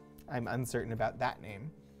 I'm uncertain about that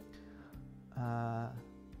name.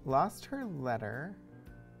 Lost her letter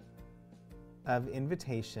of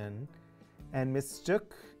invitation and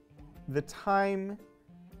mistook the time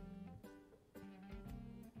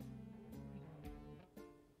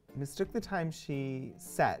she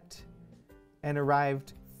set and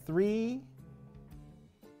arrived 3/4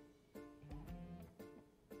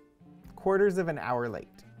 of an hour late.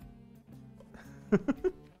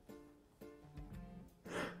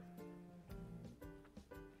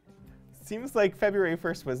 Seems like February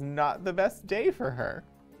 1st was not the best day for her.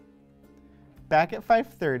 Back at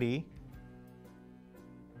 5:30.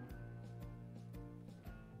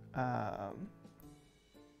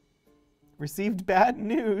 Received bad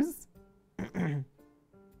news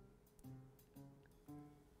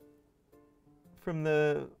from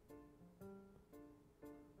the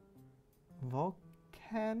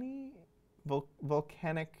volcanic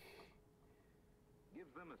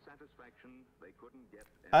Give them a satisfaction they couldn't get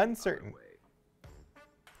uncertain.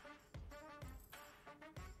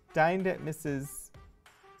 Dined at Mrs.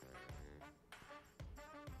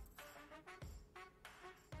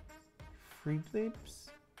 Friedlieb's.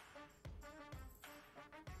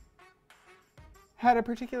 Had a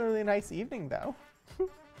particularly nice evening, though.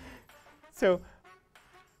 So,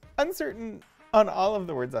 uncertain on all of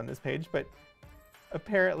the words on this page, but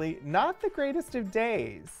apparently not the greatest of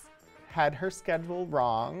days. Had her schedule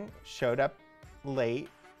wrong, showed up late,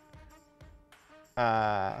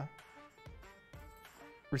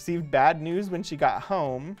 received bad news when she got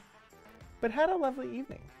home, but had a lovely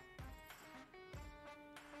evening.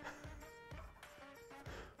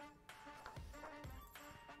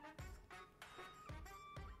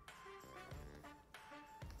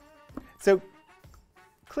 So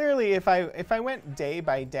clearly, if I went day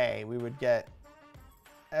by day, we would get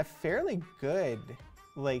a fairly good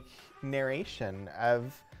narration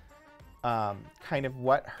of kind of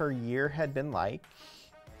what her year had been like.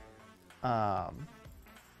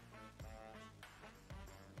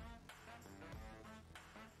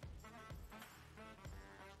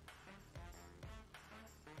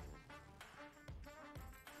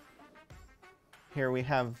 Here we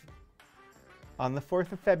have on the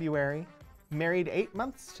 4th of February, Married 8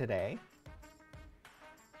 months today.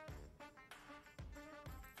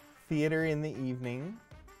 Theater in the evening.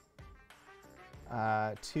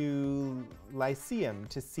 To Lyceum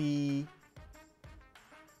to see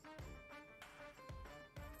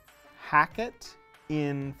Hackett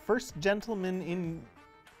in First Gentleman in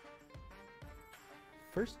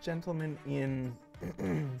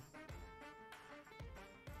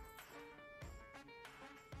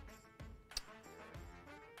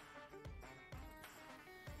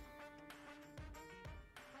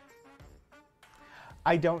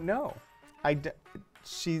I don't know.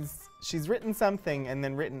 She's written something and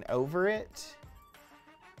then written over it.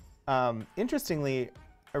 Interestingly,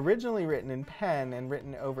 originally written in pen and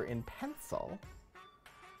written over in pencil.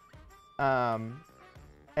 And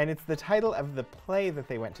it's the title of the play that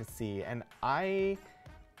they went to see. And I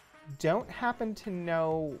don't happen to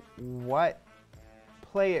know what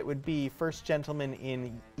play it would be, First Gentleman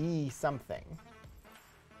in E something.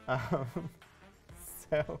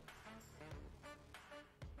 So...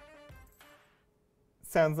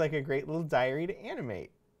 sounds like a great little diary to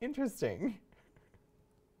animate. Interesting.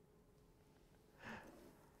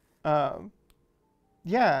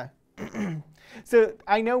 Yeah. So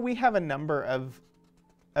I know we have a number of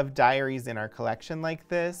diaries in our collection like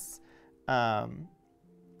this. And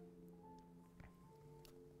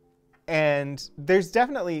there's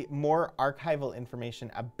definitely more archival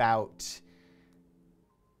information about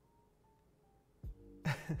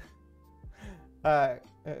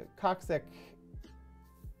Coxic.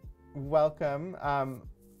 Welcome.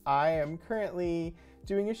 I am currently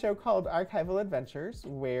doing a show called Archival Adventures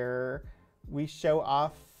where we show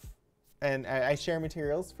off and I share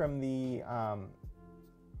materials from the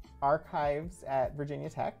archives at Virginia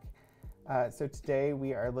Tech. So today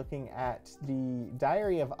we are looking at the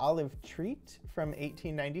Diary of Olive Treat from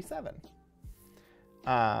 1897.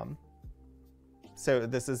 So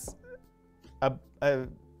this is a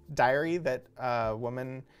diary that a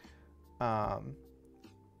woman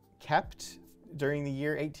kept during the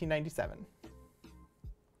year 1897.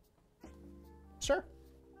 Sure.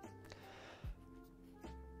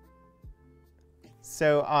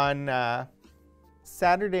 So on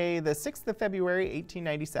Saturday, the 6th of February,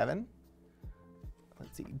 1897,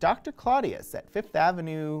 let's see, Dr. Claudius at Fifth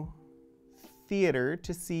Avenue Theater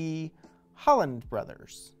to see Holland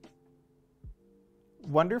Brothers.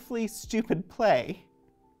 Wonderfully stupid play.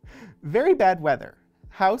 Very bad weather.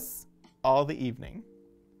 House all the evening.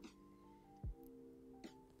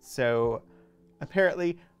 So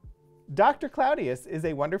apparently, Dr. Claudius is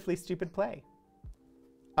a wonderfully stupid play.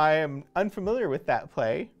 I am unfamiliar with that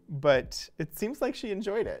play, but it seems like she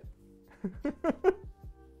enjoyed it.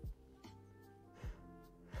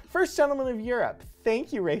 First Gentleman of Europe.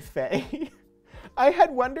 Thank you, Wraith Faye. I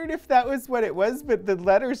had wondered if that was what it was, but the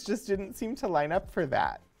letters just didn't seem to line up for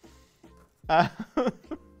that.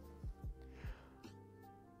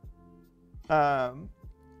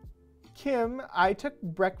 Kim, I took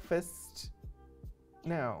breakfast.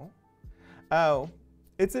 No. Oh,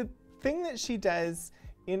 it's a thing that she does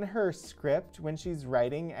in her script when she's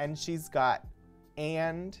writing and she's got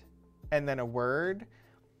and then a word.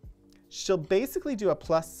 She'll basically do a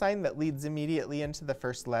plus sign that leads immediately into the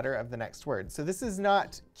first letter of the next word. So this is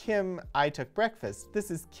not Kim, I took breakfast.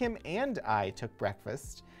 This is Kim and I took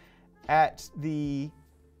breakfast at the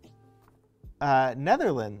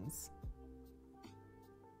Netherlands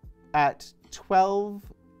at 12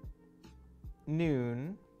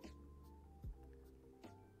 noon,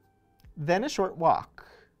 then a short walk.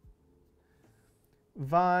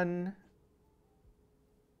 Von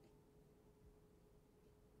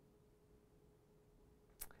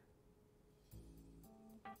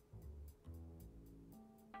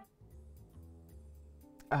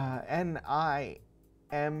N-I-M-P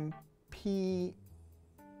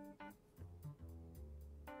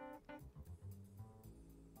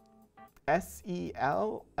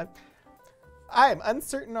S-E-L? I am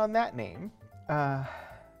uncertain on that name.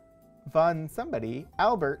 Von somebody,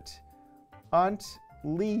 Albert, Aunt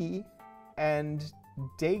Lee, and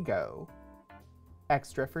Dago,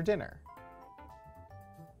 extra for dinner.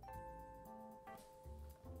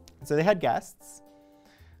 So they had guests.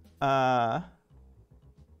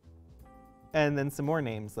 And then some more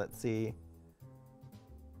names, let's see.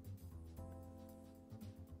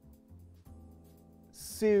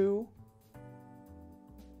 Sue,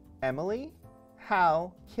 Emily,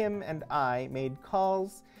 Hal, Kim, and I made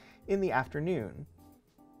calls in the afternoon.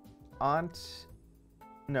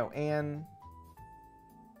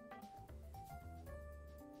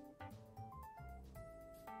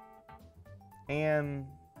 Anne,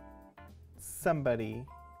 somebody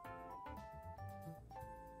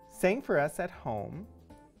sang for us at home.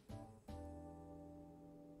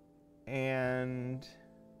 And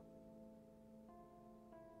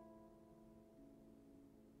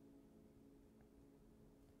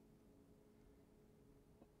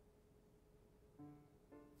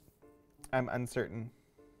I'm uncertain.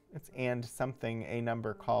 It's and something a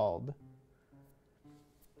number called.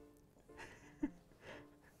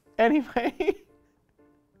 Anyway.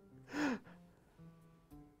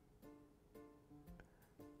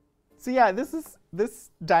 So yeah,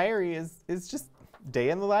 this diary is just day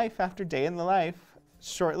in the life after day in the life.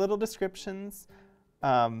 Short little descriptions,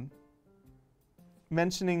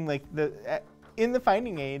 mentioning like in the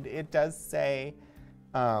finding aid, it does say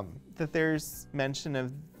that there's mention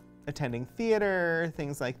of attending theater,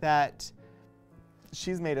 things like that.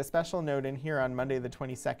 She's made a special note in here on Monday the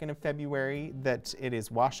 22nd of February that it is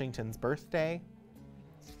Washington's birthday.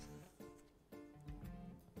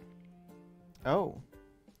 Oh.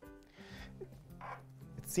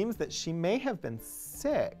 It seems that she may have been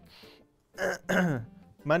sick.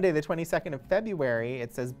 Monday the 22nd of February,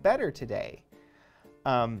 it says better today.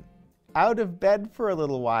 Out of bed for a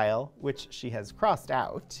little while, which she has crossed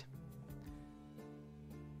out.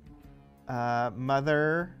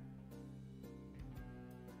 Mother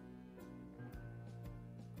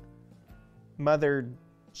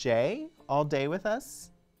J, all day with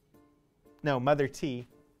us? No, Mother T,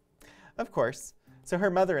 of course. So her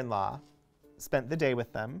mother-in-law spent the day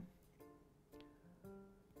with them.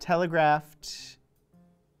 Telegraphed.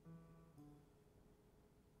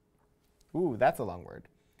 Ooh, that's a long word.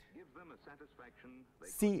 Give them a satisfaction they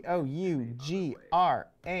C-O-U-G-R-A-T.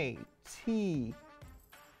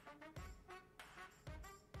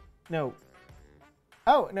 No.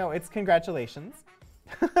 Oh, no, it's congratulations.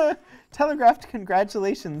 Telegraphed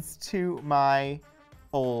congratulations to my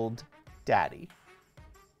old daddy.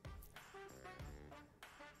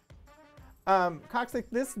 Coxic,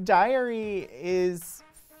 this diary is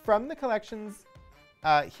from the collections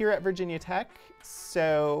here at Virginia Tech.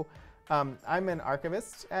 So I'm an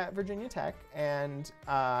archivist at Virginia Tech, and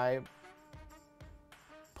I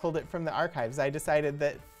pulled it from the archives. I decided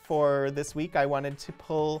that for this week I wanted to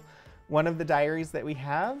pull one of the diaries that we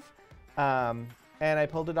have, and I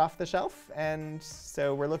pulled it off the shelf, and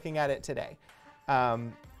so we're looking at it today.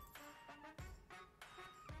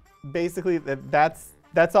 Basically,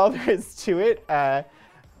 that's all there is to it.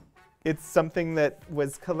 It's something that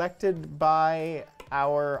was collected by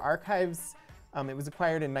our archives. It was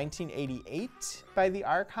acquired in 1988 by the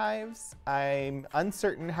archives. I'm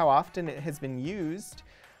uncertain how often it has been used.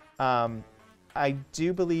 I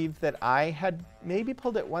do believe that I had maybe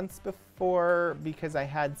pulled it once before because I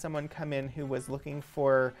had someone come in who was looking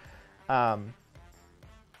for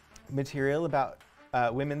material about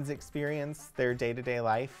women's experience, their day-to-day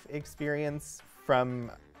life experience from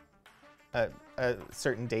a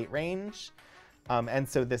certain date range. And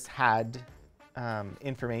so this had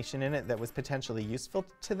information in it that was potentially useful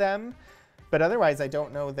to them. But otherwise, I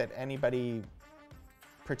don't know that anybody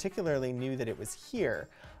particularly knew that it was here.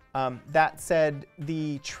 That said,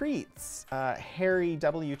 the Treats, Harry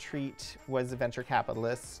W. Treat was a venture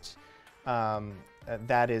capitalist.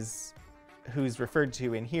 That is who's referred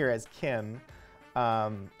to in here as Kim.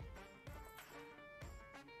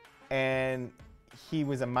 And he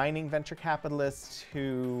was a mining venture capitalist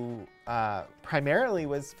who primarily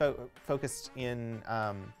was focused in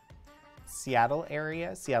Seattle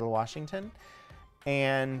area, Seattle, Washington.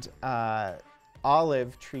 And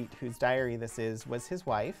Olive Treat, whose diary this is, was his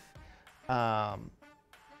wife.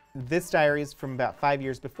 This diary is from about 5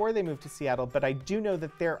 years before they moved to Seattle, but I do know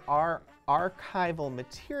that there are archival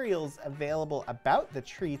materials available about the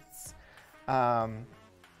Treats. And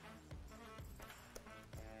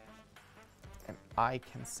I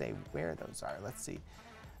can say where those are. Let's see.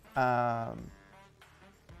 The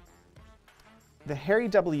Harry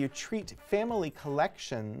W. Treat family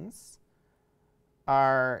collections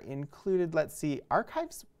are included, let's see,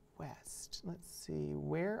 Archives West. Let's see,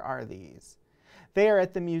 where are these? They are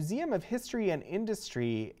at the Museum of History and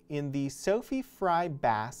Industry in the Sophie Fry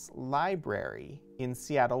Bass Library in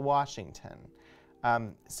Seattle, Washington.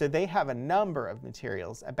 So they have a number of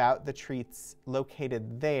materials about the Treats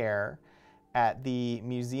located there at the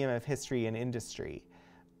Museum of History and Industry.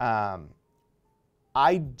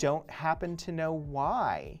 I don't happen to know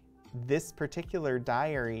why this particular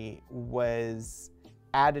diary was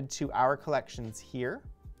added to our collections here.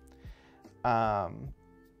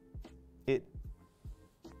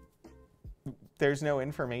 There's no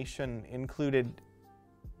information included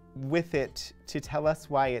with it to tell us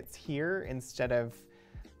why it's here instead of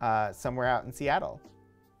somewhere out in Seattle.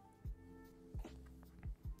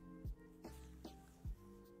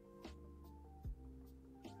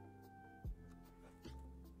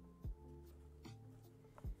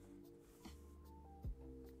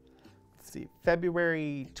 see,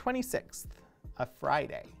 February 26th, a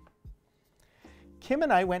Friday. Kim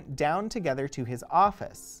and I went down together to his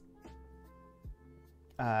office.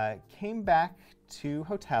 Came back to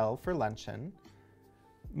hotel for luncheon.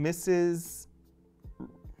 Mrs.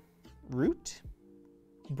 Root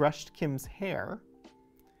brushed Kim's hair,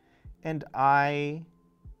 and I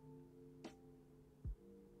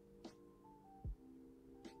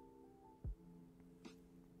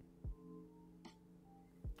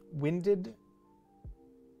winded.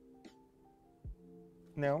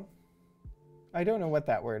 No, I don't know what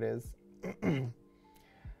that word is. It's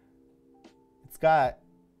got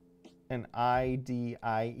an IDIED.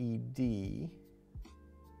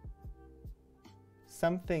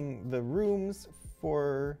 Something, the rooms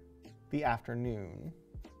for the afternoon.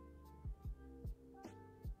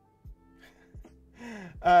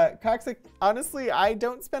 Coxic, honestly, I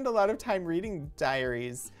don't spend a lot of time reading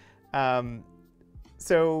diaries.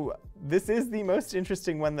 So this is the most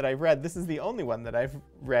interesting one that I've read. This is the only one that I've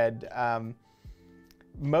read.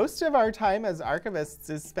 Most of our time as archivists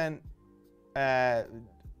is spent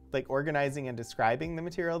like organizing and describing the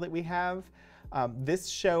material that we have. This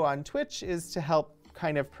show on Twitch is to help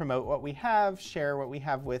kind of promote what we have, share what we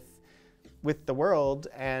have with the world.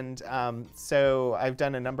 And so I've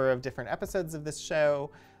done a number of different episodes of this show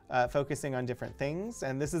focusing on different things.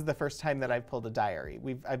 And this is the first time that I've pulled a diary.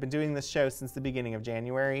 I've been doing this show since the beginning of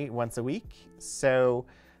January, once a week. So,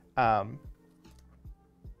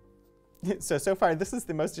 so far, this is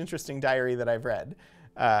the most interesting diary that I've read.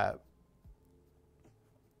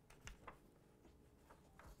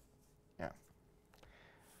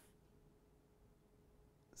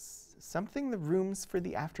 Something the rooms for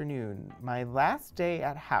the afternoon. My last day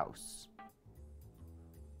at house.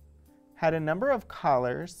 Had a number of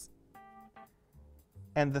callers,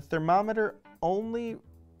 and the thermometer only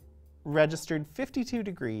registered 52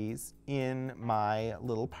 degrees in my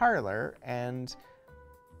little parlor, and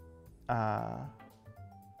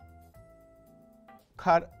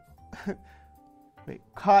caught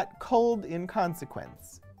cold in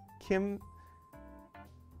consequence. Kim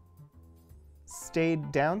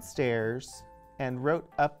stayed downstairs and wrote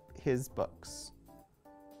up his books.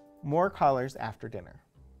 More callers after dinner.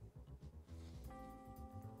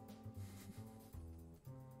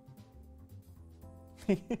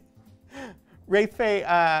 Wraithfey,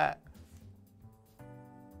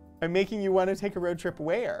 I'm making you want to take a road trip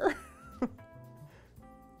where?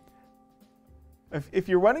 If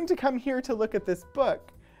you're wanting to come here to look at this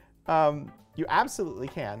book, you absolutely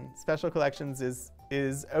can. Special Collections is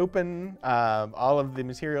open. All of the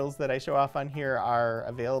materials that I show off on here are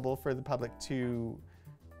available for the public to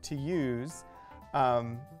use.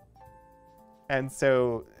 And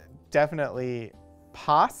so definitely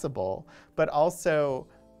possible, but also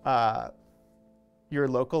your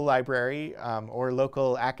local library or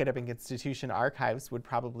local academic institution archives would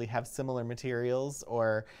probably have similar materials.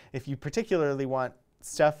 Or if you particularly want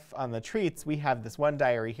stuff on the treats, we have this one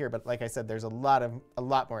diary here, but like I said, there's a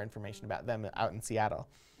lot more information about them out in Seattle.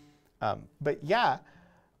 But yeah.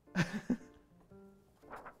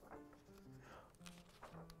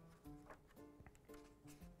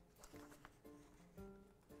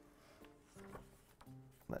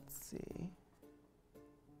 Let's see.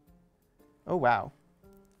 Oh wow.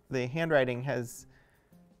 The handwriting has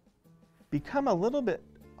become a little bit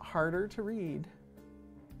harder to read.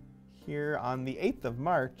 Here on the 8th of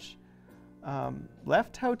March,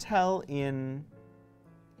 left hotel in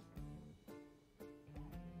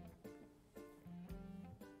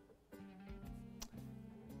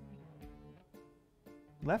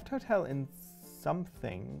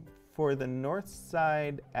something for the north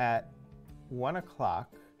side at 1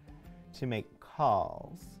 o'clock to make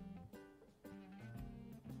calls.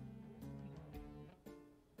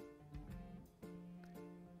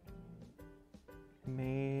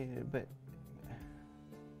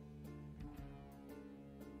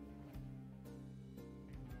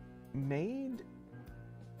 Made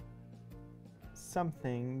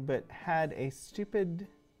something, but had a stupid,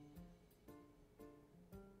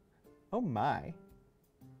 oh my.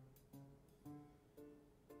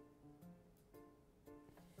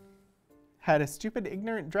 Had a stupid,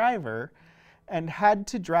 ignorant driver and had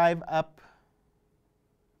to drive up.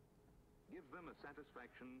 Give them a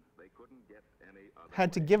satisfaction they couldn't get any other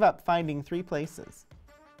Had to way. give up finding 3 places.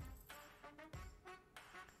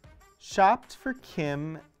 Shopped for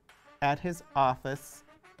Kim at his office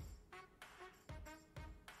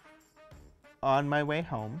on my way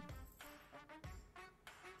home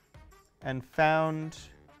and found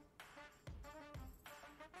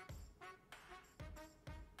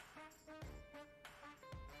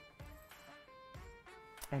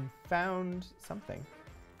and found something.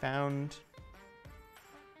 Found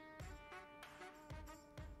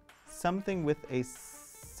something with a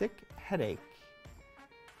sick headache.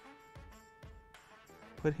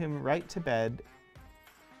 Put him right to bed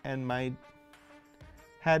and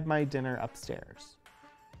had my dinner upstairs.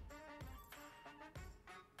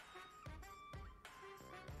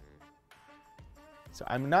 So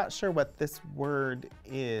I'm not sure what this word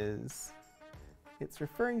is. It's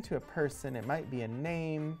referring to a person. It might be a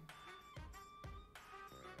name.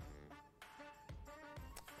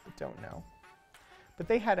 I don't know. But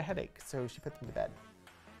they had a headache, so she put them to bed.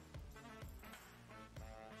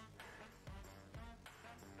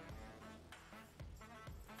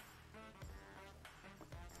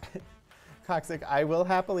 Toxic, I will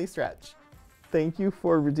happily stretch. Thank you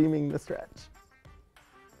for redeeming the stretch.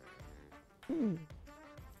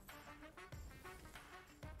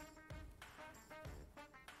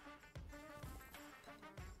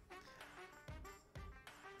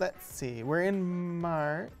 Let's see, we're in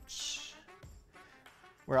March.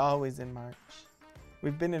 We're always in March.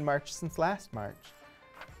 We've been in March since last March.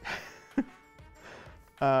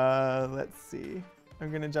 Let's see.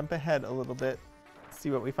 I'm gonna jump ahead a little bit, see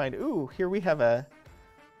what we find. Ooh, here we have an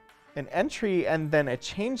entry and then a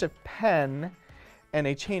change of pen and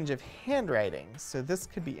a change of handwriting. So this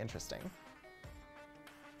could be interesting.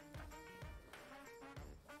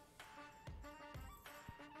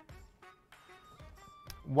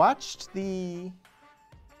 Watched the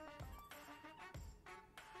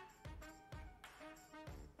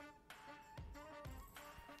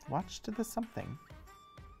something.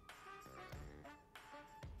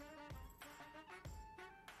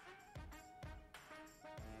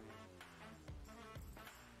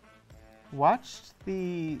 Watched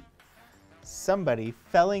the somebody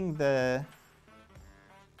felling the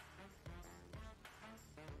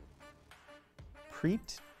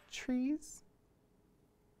Treat trees,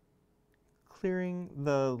 clearing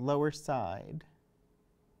the lower side,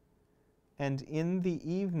 and in the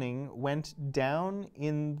evening went down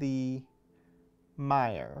in the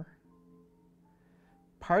mire.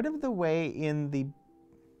 Part of the way in the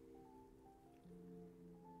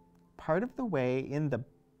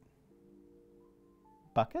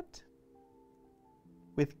bucket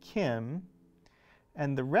with Kim,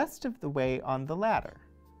 and the rest of the way on the ladder.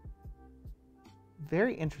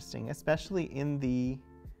 Very interesting, especially in the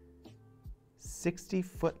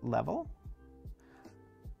 60-foot level.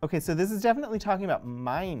 Okay, so this is definitely talking about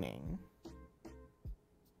mining.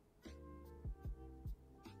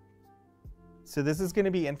 So this is going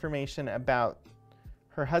to be information about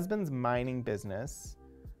her husband's mining business.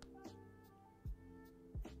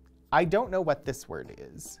 I don't know what this word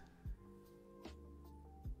is.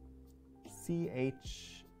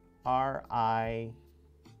 CHRIPA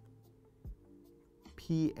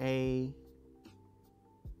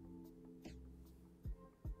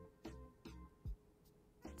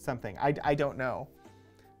something. I don't know.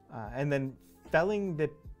 And then felling the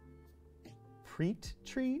Preat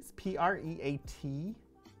trees, P-R-E-A-T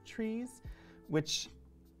trees, which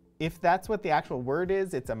if that's what the actual word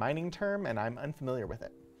is, it's a mining term and I'm unfamiliar with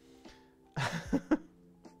it.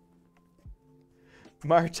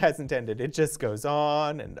 March hasn't ended. It just goes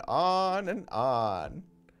on and on and on.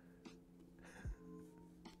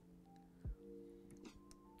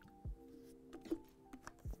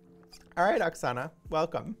 All right, Oksana,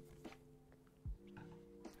 welcome.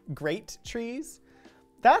 Great trees?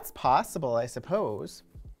 That's possible, I suppose,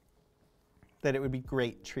 that it would be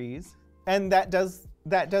great trees. And that does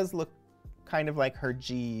look kind of like her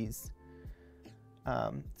G's.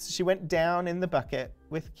 So she went down in the bucket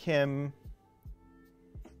with Kim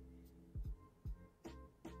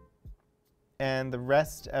and the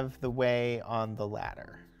rest of the way on the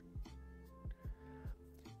ladder.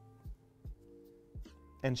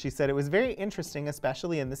 And she said it was very interesting,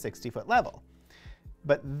 especially in the 60-foot level.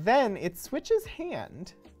 But then it switches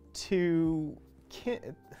hand to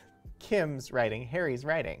Kim's writing, Harry's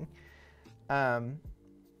writing,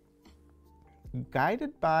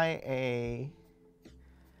 guided by a,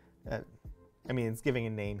 I mean, it's giving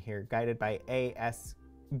a name here, guided by A.S.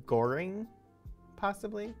 Goring,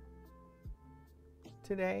 possibly,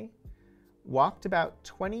 today. Walked about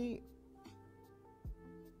 20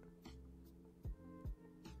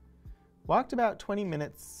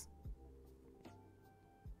 minutes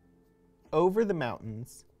over the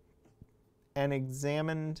mountains and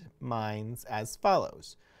examined mines as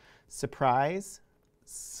follows. Surprise,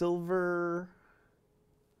 Silver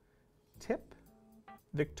Tip,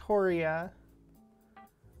 Victoria,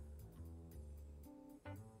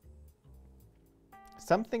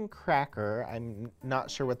 something Cracker, I'm not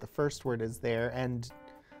sure what the first word is there, and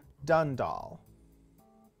Dundal.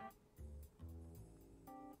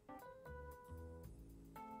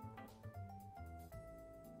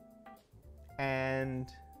 And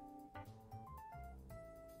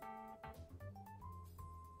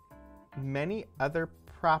many other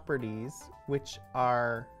properties which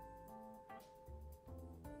are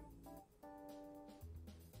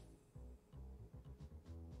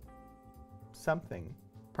something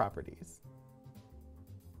properties,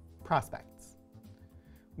 prospects,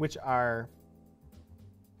 which are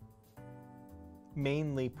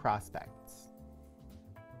mainly prospects.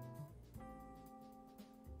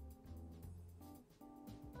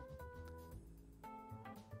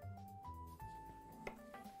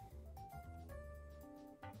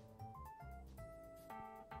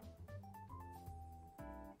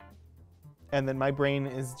 And then my brain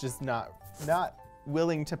is just not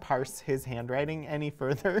willing to parse his handwriting any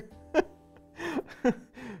further.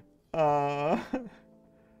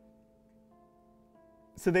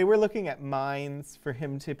 So they were looking at mines for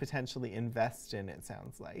him to potentially invest in, it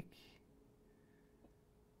sounds like.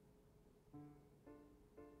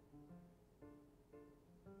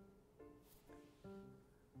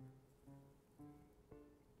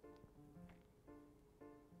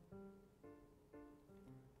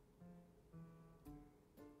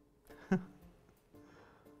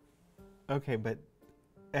 Okay, but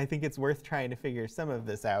I think it's worth trying to figure some of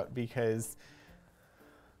this out because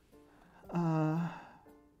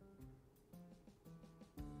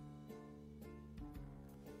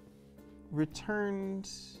returned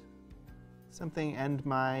something and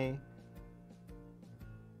my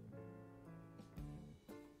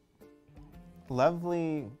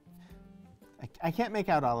lovely, I can't make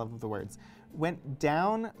out all of the words, went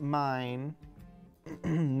down mine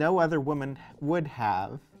no other woman would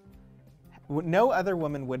have. No other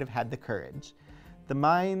woman would have had the courage. The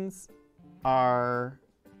mines are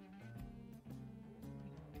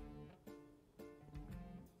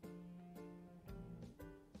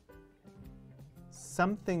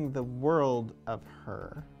something the world of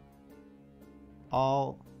her.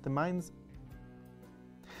 The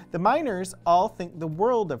miners all think the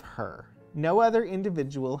world of her. No other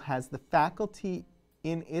individual has the faculty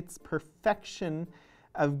in its perfection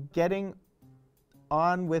of getting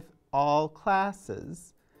on with all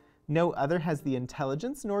classes. No other has the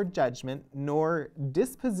intelligence, nor judgment, nor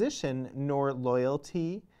disposition, nor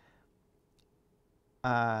loyalty.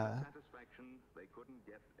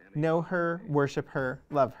 Know her, worship her,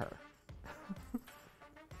 love her.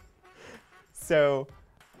 So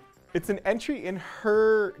it's an entry in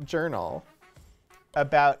her journal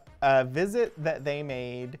about a visit that they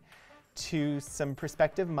made to some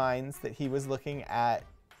prospective mines that he was looking at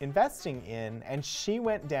investing in, and she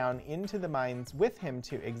went down into the mines with him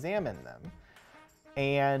to examine them.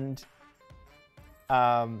 And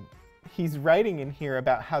he's writing in here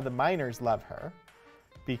about how the miners love her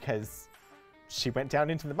because she went down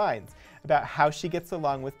into the mines, about how she gets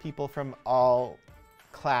along with people from all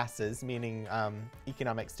classes, meaning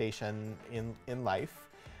economic station in life.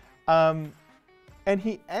 And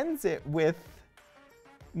he ends it with,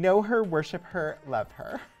 know her, worship her, love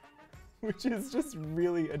her, which is just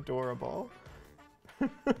really adorable.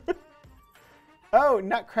 Oh,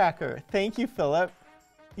 Nutcracker. Thank you, Philip.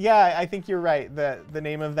 Yeah, I think you're right. The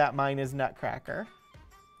name of that mine is Nutcracker.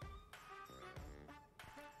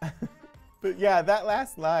 But yeah, that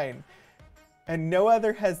last line, and no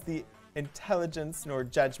other has the intelligence, nor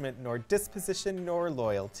judgment, nor disposition, nor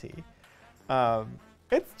loyalty.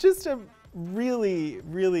 It's just a really,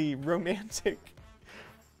 really romantic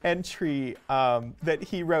entry that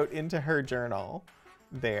he wrote into her journal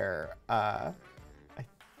there. I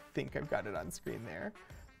think I've got it on screen there.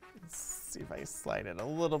 Let's see if I slide it a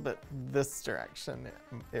little bit this direction.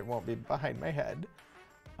 It won't be behind my head.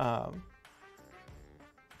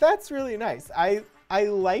 That's really nice. I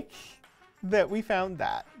like that we found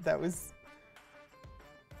that.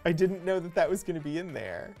 I didn't know that was going to be in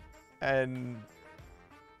there. And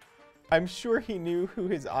I'm sure he knew who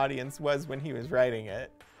his audience was when he was writing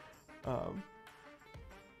it. But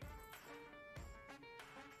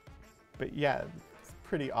yeah, it's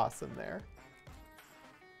pretty awesome there.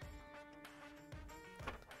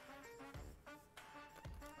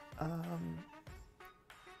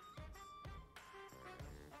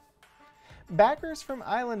 Backers from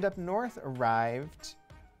Island up north arrived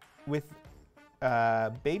with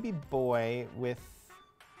a baby boy with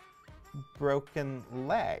broken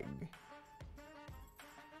leg.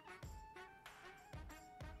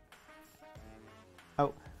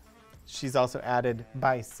 Oh, she's also added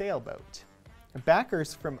by sailboat.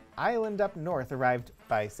 Backers from Island up north arrived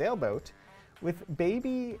by sailboat with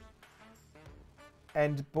baby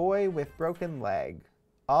and boy with broken leg.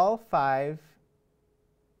 All 5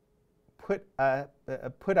 put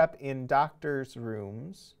up in doctor's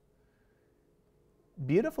rooms.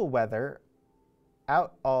 Beautiful weather,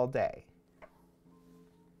 out all day.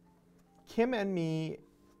 Kim and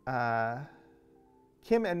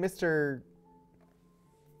Mr.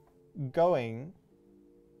 Going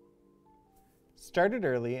started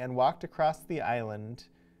early and walked across the island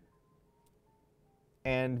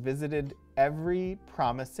and visited every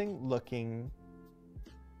promising looking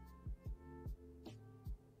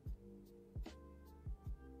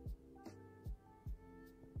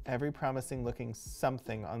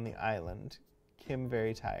something on the island. Kim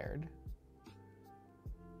very tired.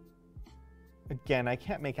 Again, I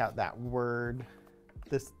can't make out that word,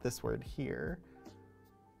 this word here.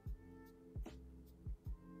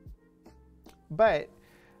 But,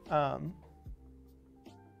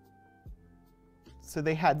 so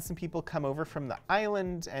they had some people come over from the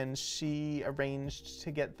island, and she arranged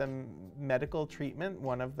to get them medical treatment.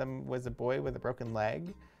 One of them was a boy with a broken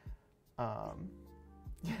leg.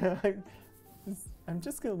 Yeah, I'm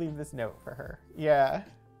just gonna leave this note for her. Yeah.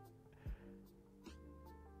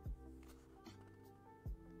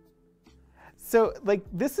 So, like,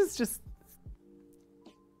 this is just,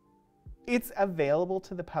 it's available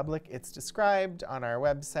to the public. It's described on our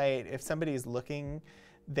website. If somebody's looking,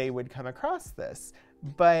 they would come across this.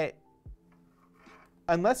 But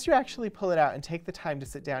unless you actually pull it out and take the time to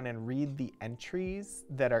sit down and read the entries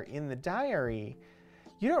that are in the diary,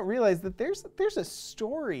 you don't realize that there's a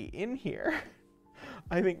story in here.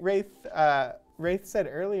 I think Rafe said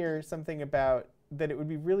earlier something about that it would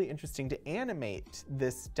be really interesting to animate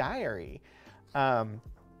this diary. And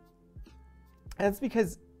it's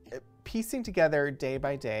because piecing together day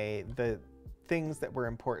by day the things that were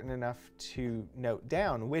important enough to note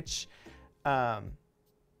down, which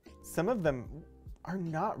some of them are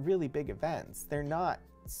not really big events. They're not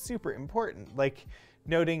super important, like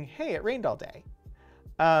noting, hey, it rained all day.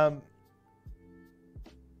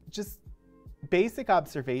 Just basic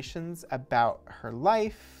observations about her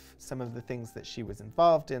life, some of the things that she was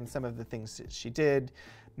involved in, some of the things that she did,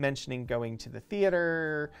 mentioning going to the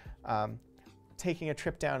theater, taking a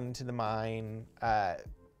trip down into the mine.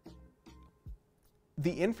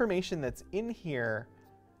 The information that's in here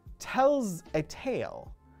tells a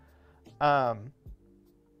tale,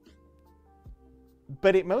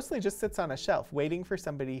 but it mostly just sits on a shelf waiting for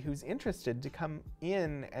somebody who's interested to come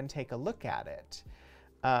in and take a look at it.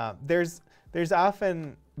 There's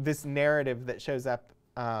often this narrative that shows up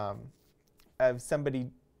of somebody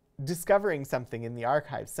discovering something in the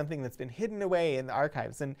archives, something that's been hidden away in the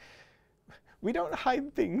archives. And we don't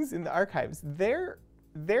hide things in the archives. They're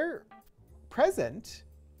present,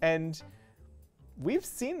 and we've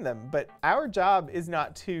seen them, but our job is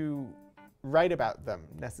not to write about them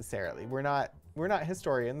necessarily. We're not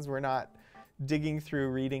historians. We're not digging through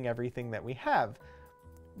reading everything that we have.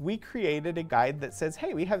 We created a guide that says,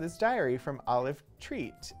 hey, we have this diary from Olive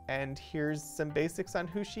Treat, and here's some basics on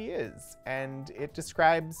who she is. And it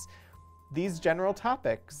describes these general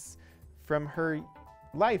topics from her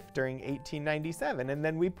life during 1897. And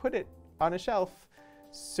then we put it on a shelf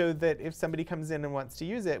so that if somebody comes in and wants to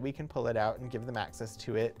use it, we can pull it out and give them access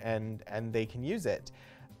to it, and they can use it.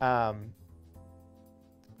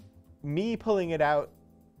 Me pulling it out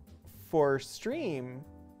for stream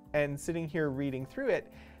and sitting here reading through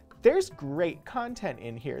it, there's great content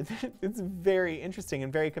in here. It's very interesting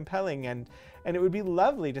and very compelling, and it would be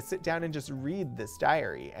lovely to sit down and just read this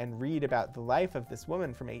diary and read about the life of this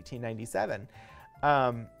woman from 1897.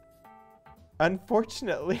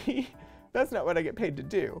 Unfortunately, that's not what I get paid to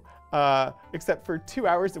do, except for 2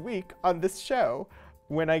 hours a week on this show,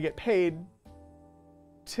 when I get paid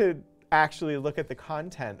to actually look at the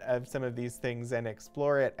content of some of these things and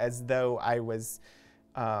explore it as though I was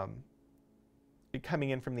coming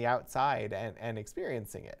in from the outside and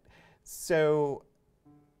experiencing it. So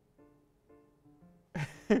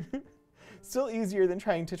still easier than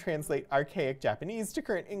trying to translate archaic Japanese to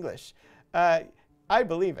current English. I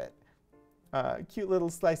believe it. Cute little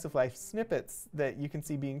slice of life snippets that you can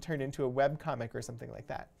see being turned into a webcomic or something like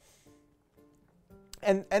that.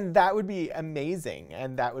 And that would be amazing,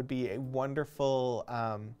 and that would be a wonderful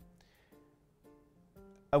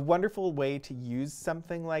way to use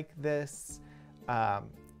something like this.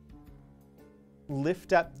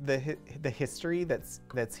 Lift up the history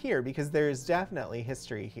that's here, because there is definitely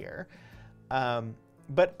history here.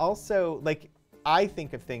 But also, like, I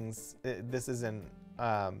think of things, this is an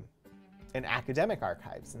academic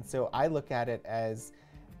archives, and so I look at it as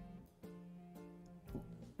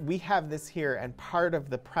we have this here, and part of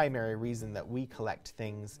the primary reason that we collect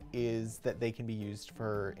things is that they can be used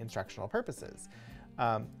for instructional purposes.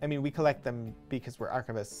 I mean, we collect them because we're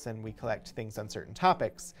archivists and we collect things on certain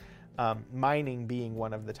topics, mining being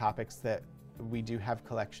one of the topics that we do have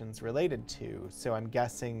collections related to. So I'm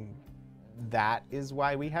guessing that is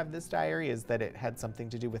why we have this diary, is that it had something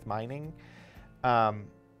to do with mining. But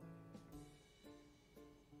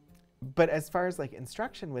as far as like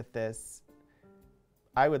instruction with this,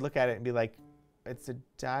 I would look at it and be like, it's a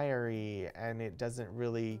diary and it doesn't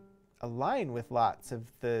really align with lots of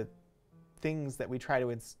the things that we try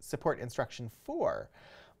to support instruction for.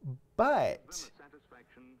 But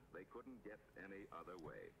they couldn't get any other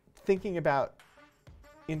way. Thinking about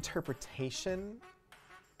interpretation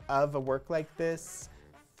of a work like this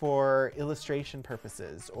for illustration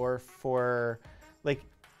purposes, or for like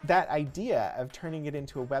that idea of turning it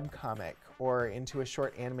into a webcomic or into a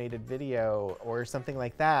short animated video or something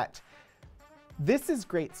like that, this is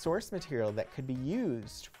great source material that could be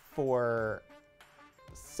used for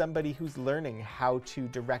somebody who's learning how to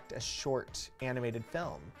direct a short animated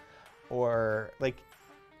film. Or like,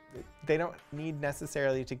 they don't need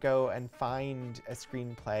necessarily to go and find a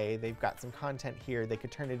screenplay. They've got some content here. They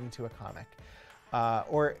could turn it into a comic.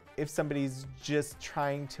 Or if somebody's just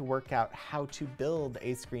trying to work out how to build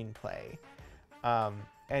a screenplay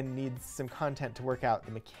and needs some content to work out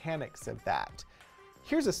the mechanics of that,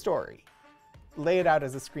 here's a story. Lay it out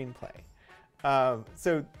as a screenplay.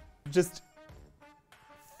 So just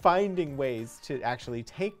finding ways to actually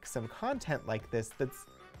take some content like this that's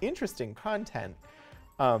interesting content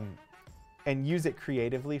and use it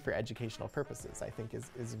creatively for educational purposes, I think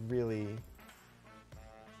is really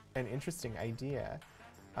an interesting idea.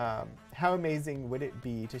 How amazing would it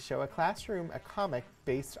be to show a classroom a comic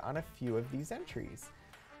based on a few of these entries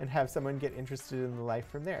and have someone get interested in the life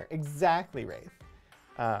from there? Exactly, Rafe.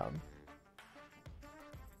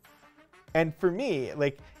 And for me,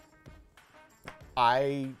 like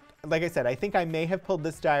I said, I think I may have pulled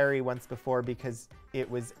this diary once before because it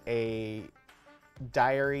was a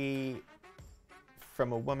diary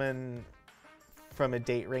from a woman from a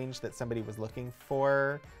date range that somebody was looking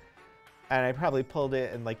for. And I probably pulled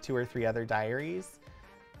it in like 2 or 3 other diaries.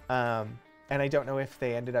 And I don't know if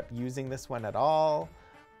they ended up using this one at all.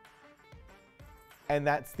 And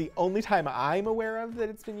that's the only time I'm aware of that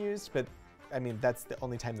it's been used. But I mean, that's the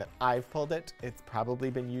only time that I've pulled it. It's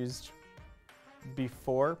probably been used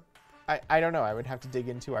before. I don't know. I would have to dig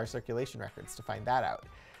into our circulation records to find that out.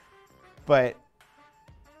 But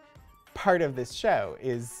part of this show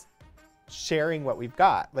is sharing what we've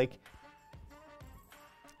got. Like,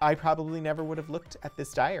 I probably never would have looked at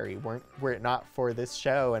this diary were it not for this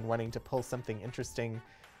show and wanting to pull something interesting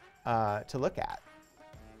to look at.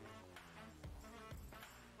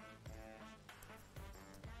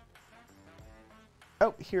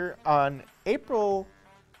 Oh, here on April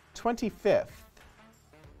 25th.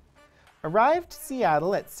 Arrived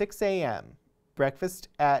Seattle at 6 a.m. Breakfast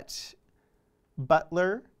at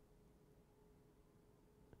Butler.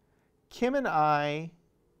 Kim and I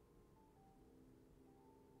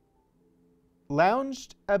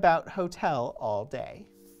lounged about hotel all day.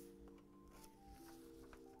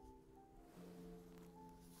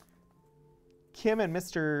 Kim and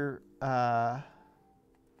Mr.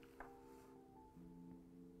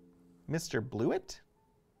 Blewett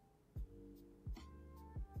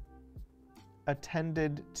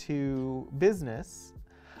attended to business.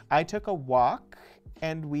 I took a walk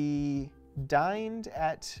and we dined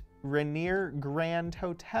at Rainier Grand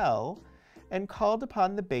Hotel and called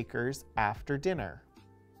upon the Bakers after dinner.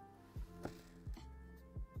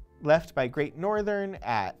 Left by Great Northern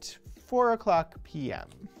at 4:00 p.m.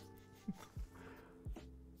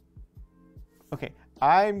 Okay,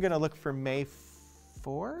 I'm gonna look for May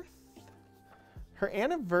 4th. Her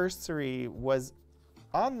anniversary was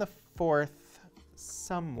on the 4th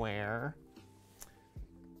somewhere.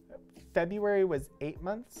 February was 8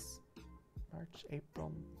 months. March,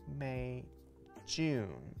 April, May,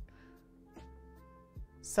 June.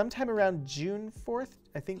 Sometime around June 4th.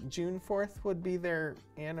 I think June 4th would be their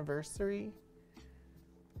anniversary.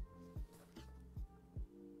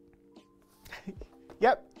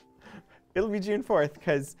 Yep, it'll be June 4th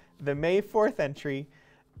because the May 4th entry,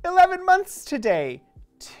 11 months today,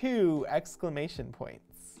 2 exclamation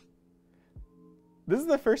points. This is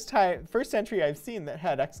the first entry I've seen that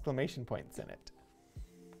had exclamation points in it.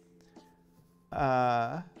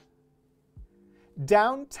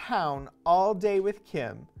 Downtown all day with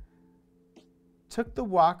Kim. Took the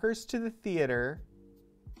walkers to the theater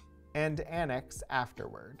and annex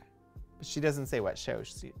afterward. But she doesn't say what show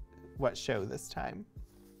this time.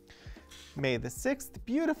 May the 6th,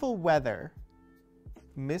 beautiful weather.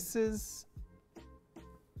 Mrs.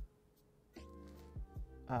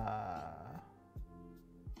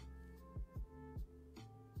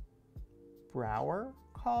 Brower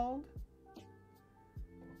called.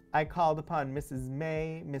 I called upon Mrs.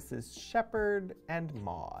 May, Mrs. Shepherd, and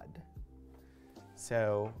Maud.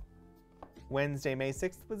 So Wednesday, May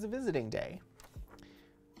 6th was a visiting day.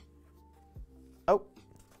 Oh,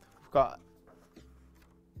 we've got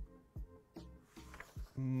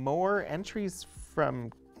more entries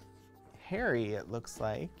from Harry, it looks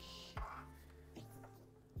like.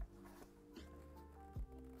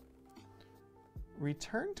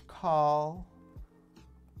 Returned call.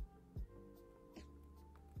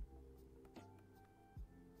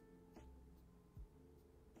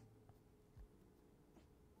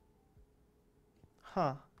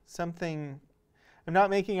 Huh, something, I'm not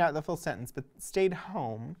making out the full sentence, but stayed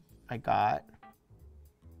home, I got.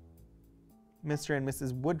 Mr. and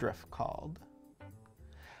Mrs. Woodruff called.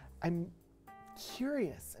 I'm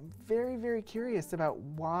curious, I'm very, very curious about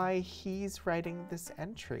why he's writing this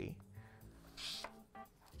entry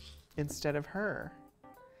instead of her.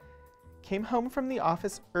 Came home from the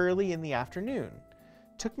office early in the afternoon.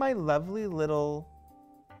 Took my lovely little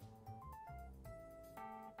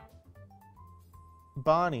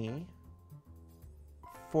Bonnie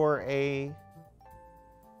for a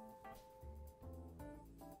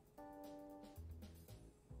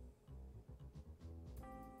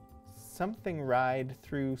something ride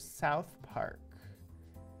through South Park.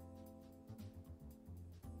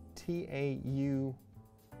 T-A-U-D?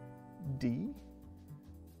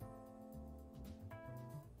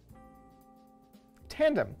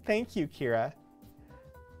 Tandem. Thank you, Kira.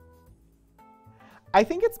 I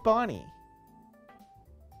think it's Bonnie.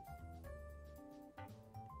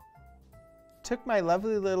 Took my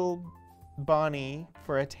lovely little Bonnie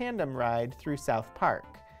for a tandem ride through South Park.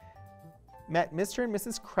 Met Mr. and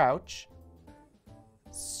Mrs. Crouch.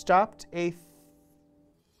 Stopped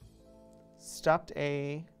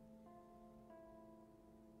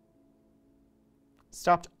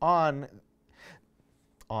on?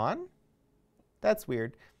 That's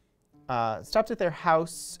weird. Stopped at their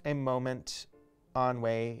house a moment on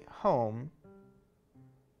way home.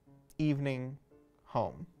 Evening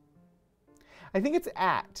home. I think it's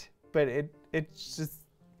at, but it's just,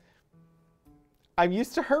 I'm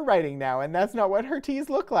used to her writing now, and that's not what her T's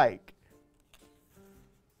look like.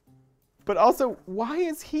 But also, why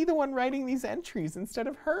is he the one writing these entries instead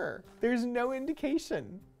of her? There's no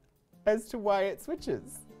indication as to why it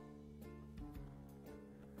switches.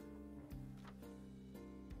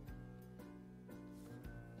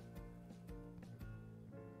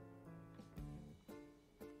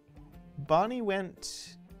 Bonnie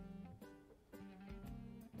went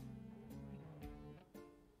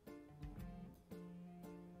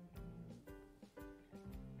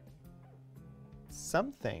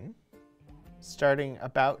something starting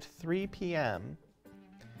about 3 p.m.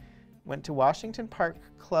 Went to Washington Park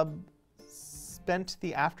Club, spent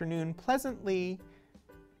the afternoon pleasantly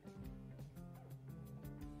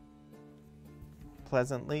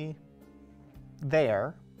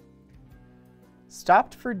there,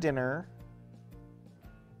 stopped for dinner,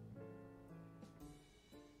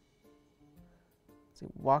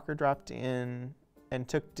 Walker dropped in and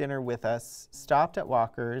took dinner with us, stopped at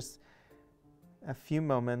Walker's a few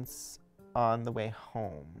moments on the way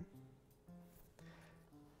home.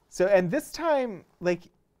 So, and this time, like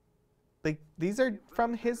these are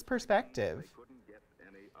from his perspective.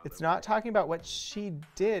 It's not talking about what she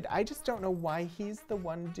did. I just don't know why he's the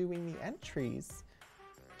one doing the entries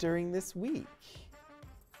during this week.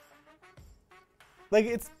 Like,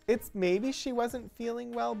 it's maybe she wasn't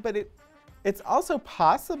feeling well, but it's also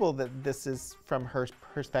possible that this is from her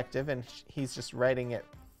perspective and he's just writing it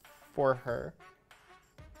for her.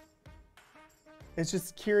 It's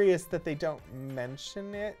just curious that they don't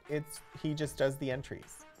mention it. He just does the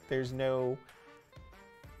entries. There's no,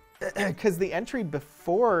 because the entry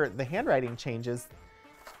before the handwriting changes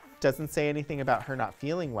doesn't say anything about her not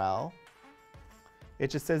feeling well. It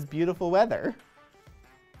just says beautiful weather.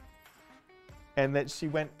 And that she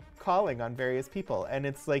went calling on various people. And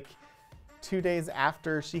it's like 2 days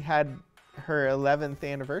after she had her 11th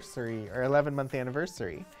anniversary or 11-month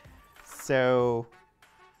anniversary. So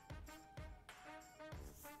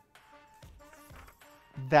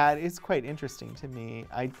that is quite interesting to me.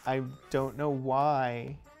 I don't know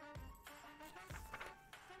why.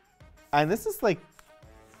 And this is like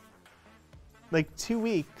 2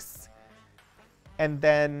 weeks. And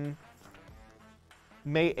then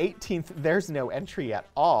May 18th, there's no entry at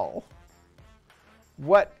all.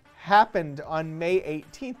 What happened on May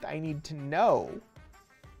 18th? I need to know.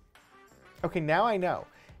 Okay, now I know.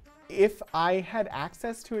 If I had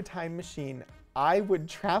access to a time machine, I would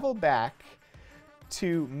travel back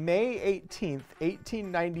to May 18th,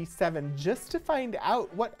 1897, just to find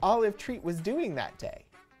out what Olive Treat was doing that day.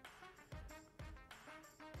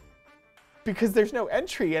 Because there's no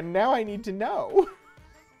entry, and now I need to know.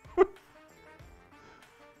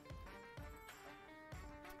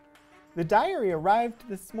 The diary arrived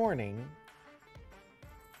this morning,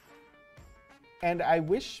 and I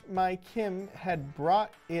wish my Kim had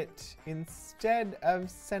brought it instead of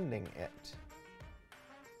sending it.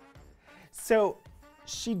 So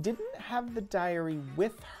she didn't have the diary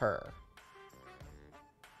with her,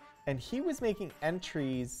 and he was making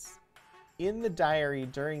entries in the diary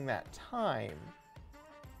during that time,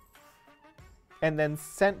 and then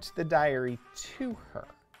sent the diary to her.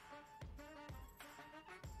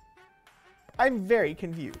 I'm very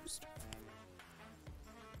confused.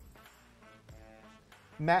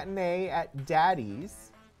 Matinee at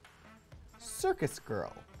Daddy's. Circus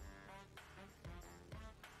Girl.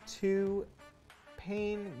 2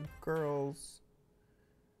 Pain Girls.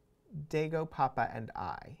 Dago, Papa, and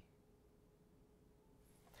I.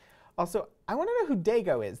 Also, I want to know who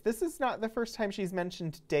Dago is. This is not the first time she's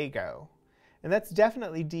mentioned Dago. And that's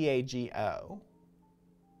definitely D-A-G-O.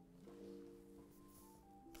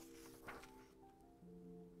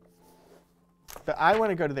 But I want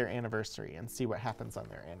to go to their anniversary and see what happens on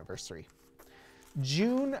their anniversary.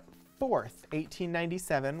 June 4th,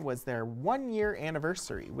 1897 was their 1-year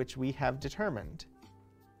anniversary, which we have determined.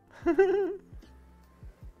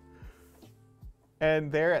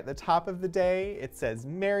 And there at the top of the day, it says,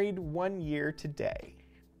 married 1 year today.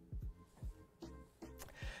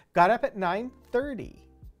 Got up at 9:30.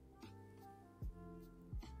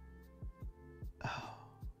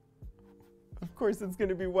 Of course, it's going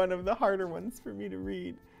to be one of the harder ones for me to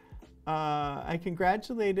read. I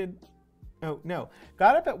congratulated. Oh no!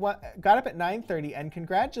 Got up at 9:30 and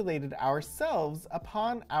congratulated ourselves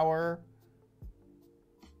upon our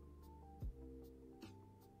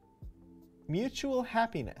mutual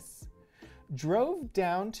happiness. Drove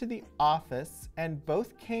down to the office and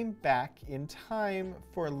both came back in time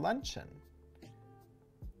for luncheon,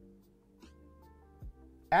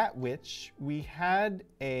 at which we had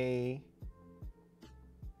a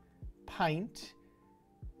pint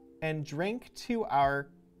and drank to our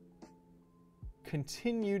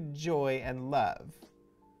continued joy and love.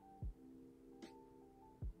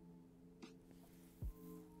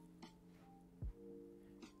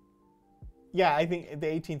 Yeah, I think the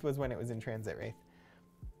 18th was when it was in transit, Wraith.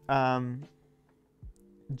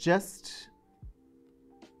 Just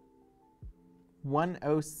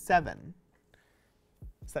 107.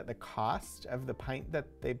 Is that the cost of the pint that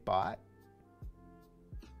they bought?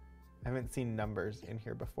 I haven't seen numbers in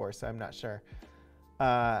here before, so I'm not sure.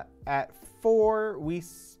 At 4, we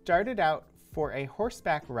started out for a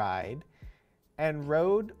horseback ride and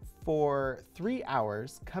rode for 3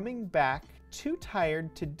 hours, coming back too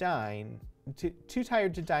tired to dine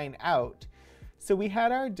out, so we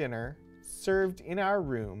had our dinner served in our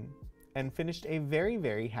room and finished a very,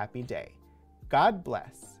 very happy day. God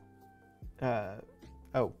bless. God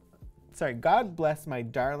bless my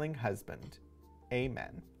darling husband.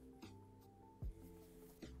 Amen.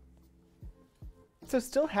 So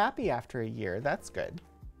still happy after a year. That's good.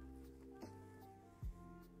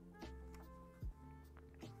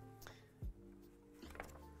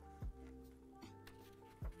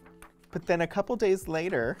 But then a couple days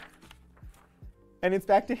later, and it's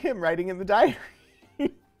back to him writing in the diary.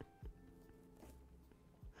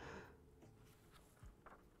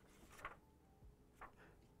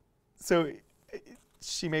 So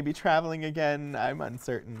she may be traveling again. I'm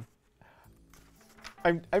uncertain.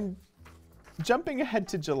 I'm jumping ahead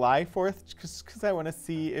to July 4th because I want to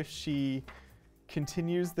see if she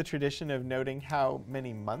continues the tradition of noting how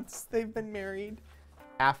many months they've been married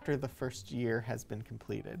after the first year has been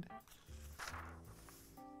completed.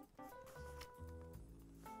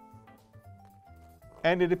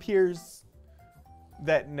 And it appears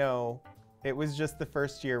that no, it was just the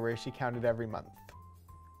first year where she counted every month.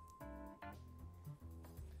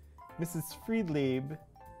 Mrs. Friedlieb,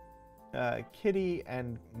 Kitty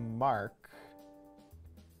and Mark,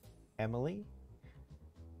 Emily,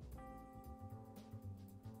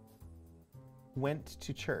 went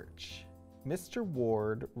to church. Mr.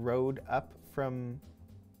 Ward rode up from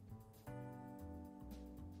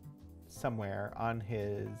somewhere on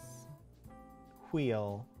his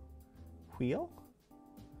wheel?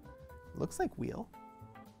 Looks like wheel.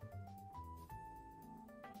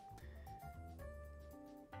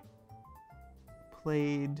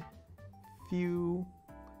 played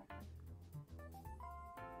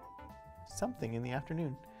something in the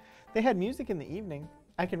afternoon. They had music in the evening.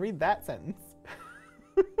 I can read that sentence.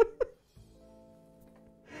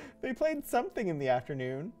 They played something in the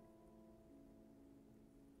afternoon.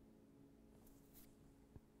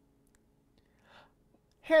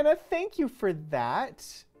 Hannah, thank you for that.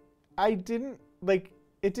 It didn't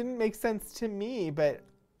make sense to me, but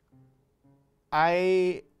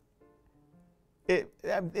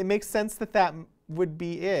it makes sense that would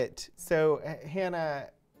be it. So Hannah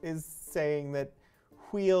is saying that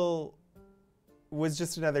wheel was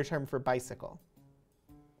just another term for bicycle.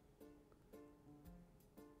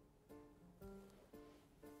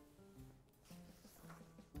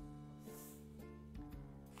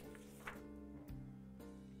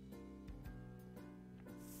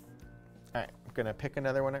 All right, I'm gonna pick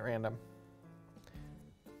another one at random.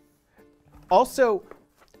 Also,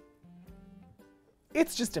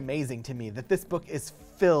 it's just amazing to me that this book is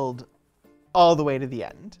filled all the way to the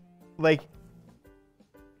end. Like,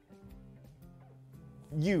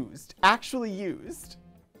 actually used,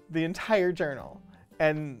 the entire journal.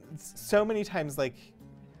 And so many times, like,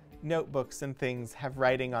 notebooks and things have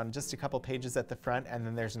writing on just a couple pages at the front and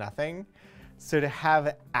then there's nothing. So to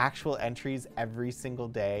have actual entries every single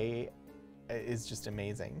day is just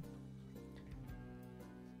amazing.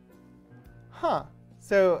 Huh.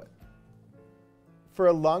 So for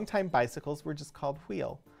a long time, bicycles were just called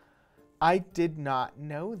wheel. I did not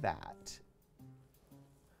know that.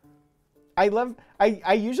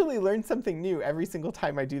 I usually learn something new every single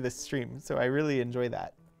time I do this stream, so I really enjoy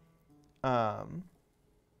that.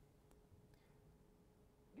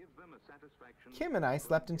 Kim and I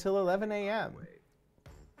slept until 11 a.m.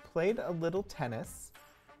 Played a little tennis.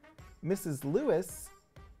 Mrs. Lewis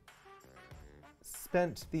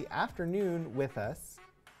spent the afternoon with us.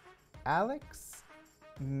 Alex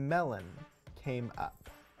Mellon came up.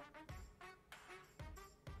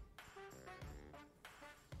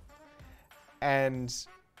 And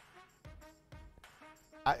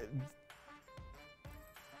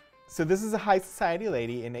so this is a high society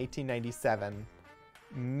lady in 1897.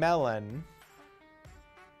 Mellon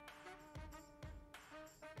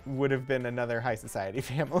would have been another high society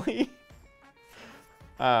family.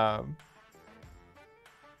 That's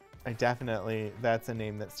a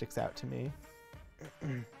name that sticks out to me.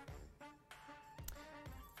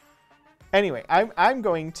 Anyway, I'm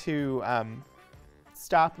going to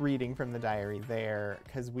stop reading from the diary there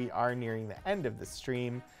because we are nearing the end of the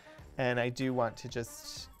stream, and I do want to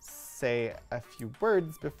just say a few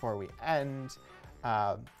words before we end.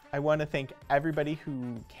 I want to thank everybody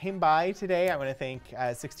who came by today. I want to thank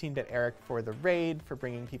 16-Bit Eric for the raid, for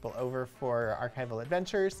bringing people over for Archival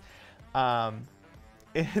Adventures.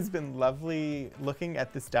 It has been lovely looking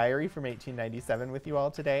at this diary from 1897 with you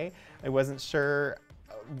all today. I wasn't sure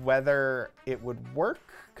whether it would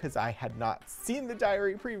work because I had not seen the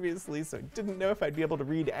diary previously, so I didn't know if I'd be able to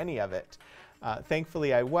read any of it.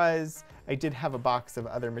 Thankfully I was. I did have a box of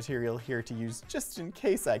other material here to use just in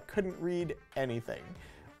case I couldn't read anything,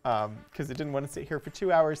 because I didn't want to sit here for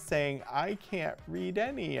 2 hours saying I can't read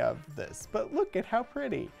any of this, but look at how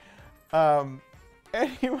pretty.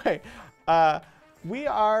 Anyway, we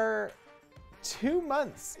are 2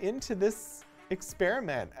 months into this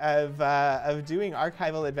experiment of doing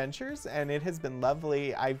Archival Adventures, and it has been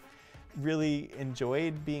lovely. I've really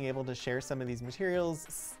enjoyed being able to share some of these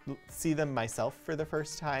materials, see them myself for the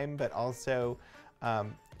first time, but also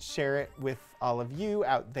share it with all of you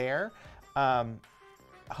out there.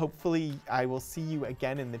 Hopefully I will see you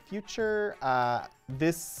again in the future.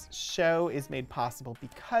 This show is made possible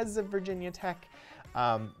because of Virginia Tech.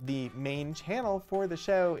 The main channel for the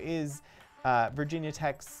show is Virginia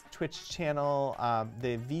Tech's Twitch channel,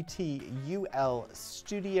 the VTUL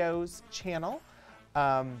Studios channel.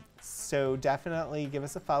 So definitely give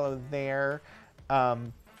us a follow there.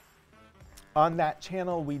 On that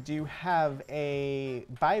channel, we do have a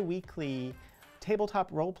bi-weekly tabletop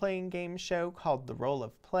role-playing game show called The Role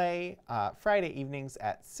of Play, Friday evenings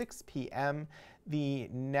at 6 p.m. The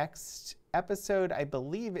next episode, I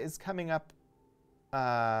believe, is coming up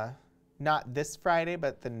not this Friday,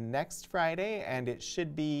 but the next Friday, and it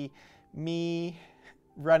should be me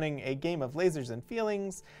running a game of Lasers and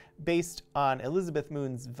Feelings based on Elizabeth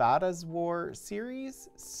Moon's Vada's War series,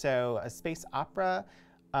 so a space opera,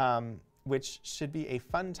 which should be a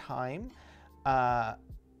fun time.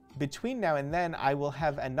 Between now and then, I will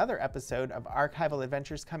have another episode of Archival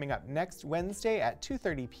Adventures coming up next Wednesday at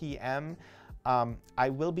 2:30 p.m. I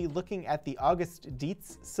will be looking at the August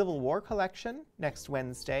Dietz Civil War collection next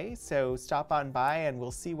Wednesday, so stop on by and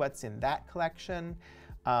we'll see what's in that collection.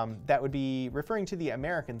 That would be referring to the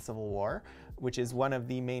American Civil War, which is one of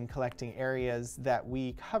the main collecting areas that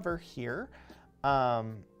we cover here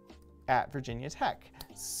at Virginia Tech.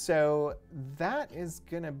 So that is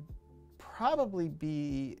going to probably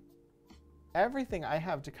be everything I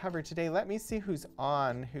have to cover today. Let me see who's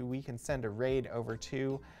on, who we can send a raid over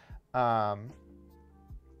to.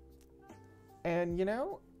 And you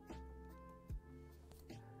know,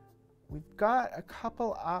 we've got a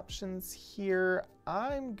couple options here.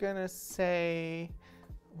 I'm gonna say,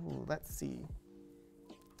 ooh, let's see.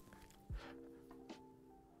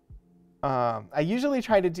 I usually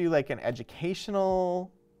try to do like an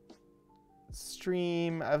educational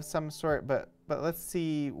stream of some sort, but let's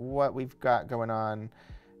see what we've got going on.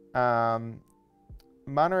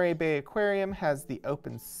 Monterey Bay Aquarium has the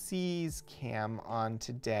Open Seas cam on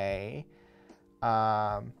today.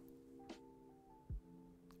 Or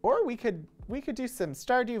we could do some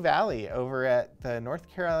Stardew Valley over at the North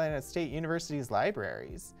Carolina State University's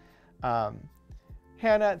libraries.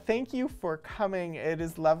 Hannah, thank you for coming. It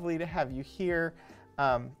is lovely to have you here.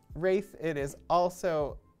 Rafe, it is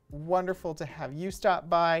also wonderful to have you stop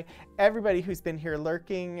by. Everybody who's been here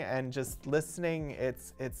lurking and just listening,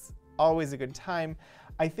 it's always a good time.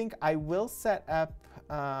 I think I will set up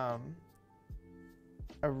a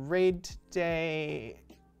raid today.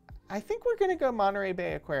 I think we're going to go Monterey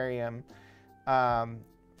Bay Aquarium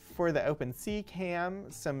for the Open Sea Cam.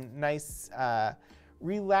 Some nice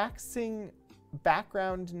relaxing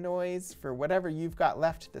background noise for whatever you've got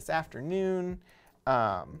left this afternoon.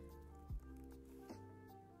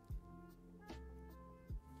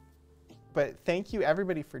 But thank you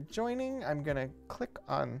everybody for joining. I'm going to click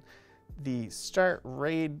on the start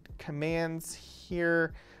raid commands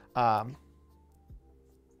here.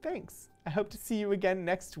 Thanks. I hope to see you again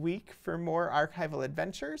next week for more Archival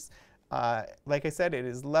Adventures. Like I said, it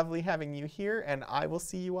is lovely having you here, and I will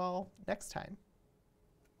see you all next time.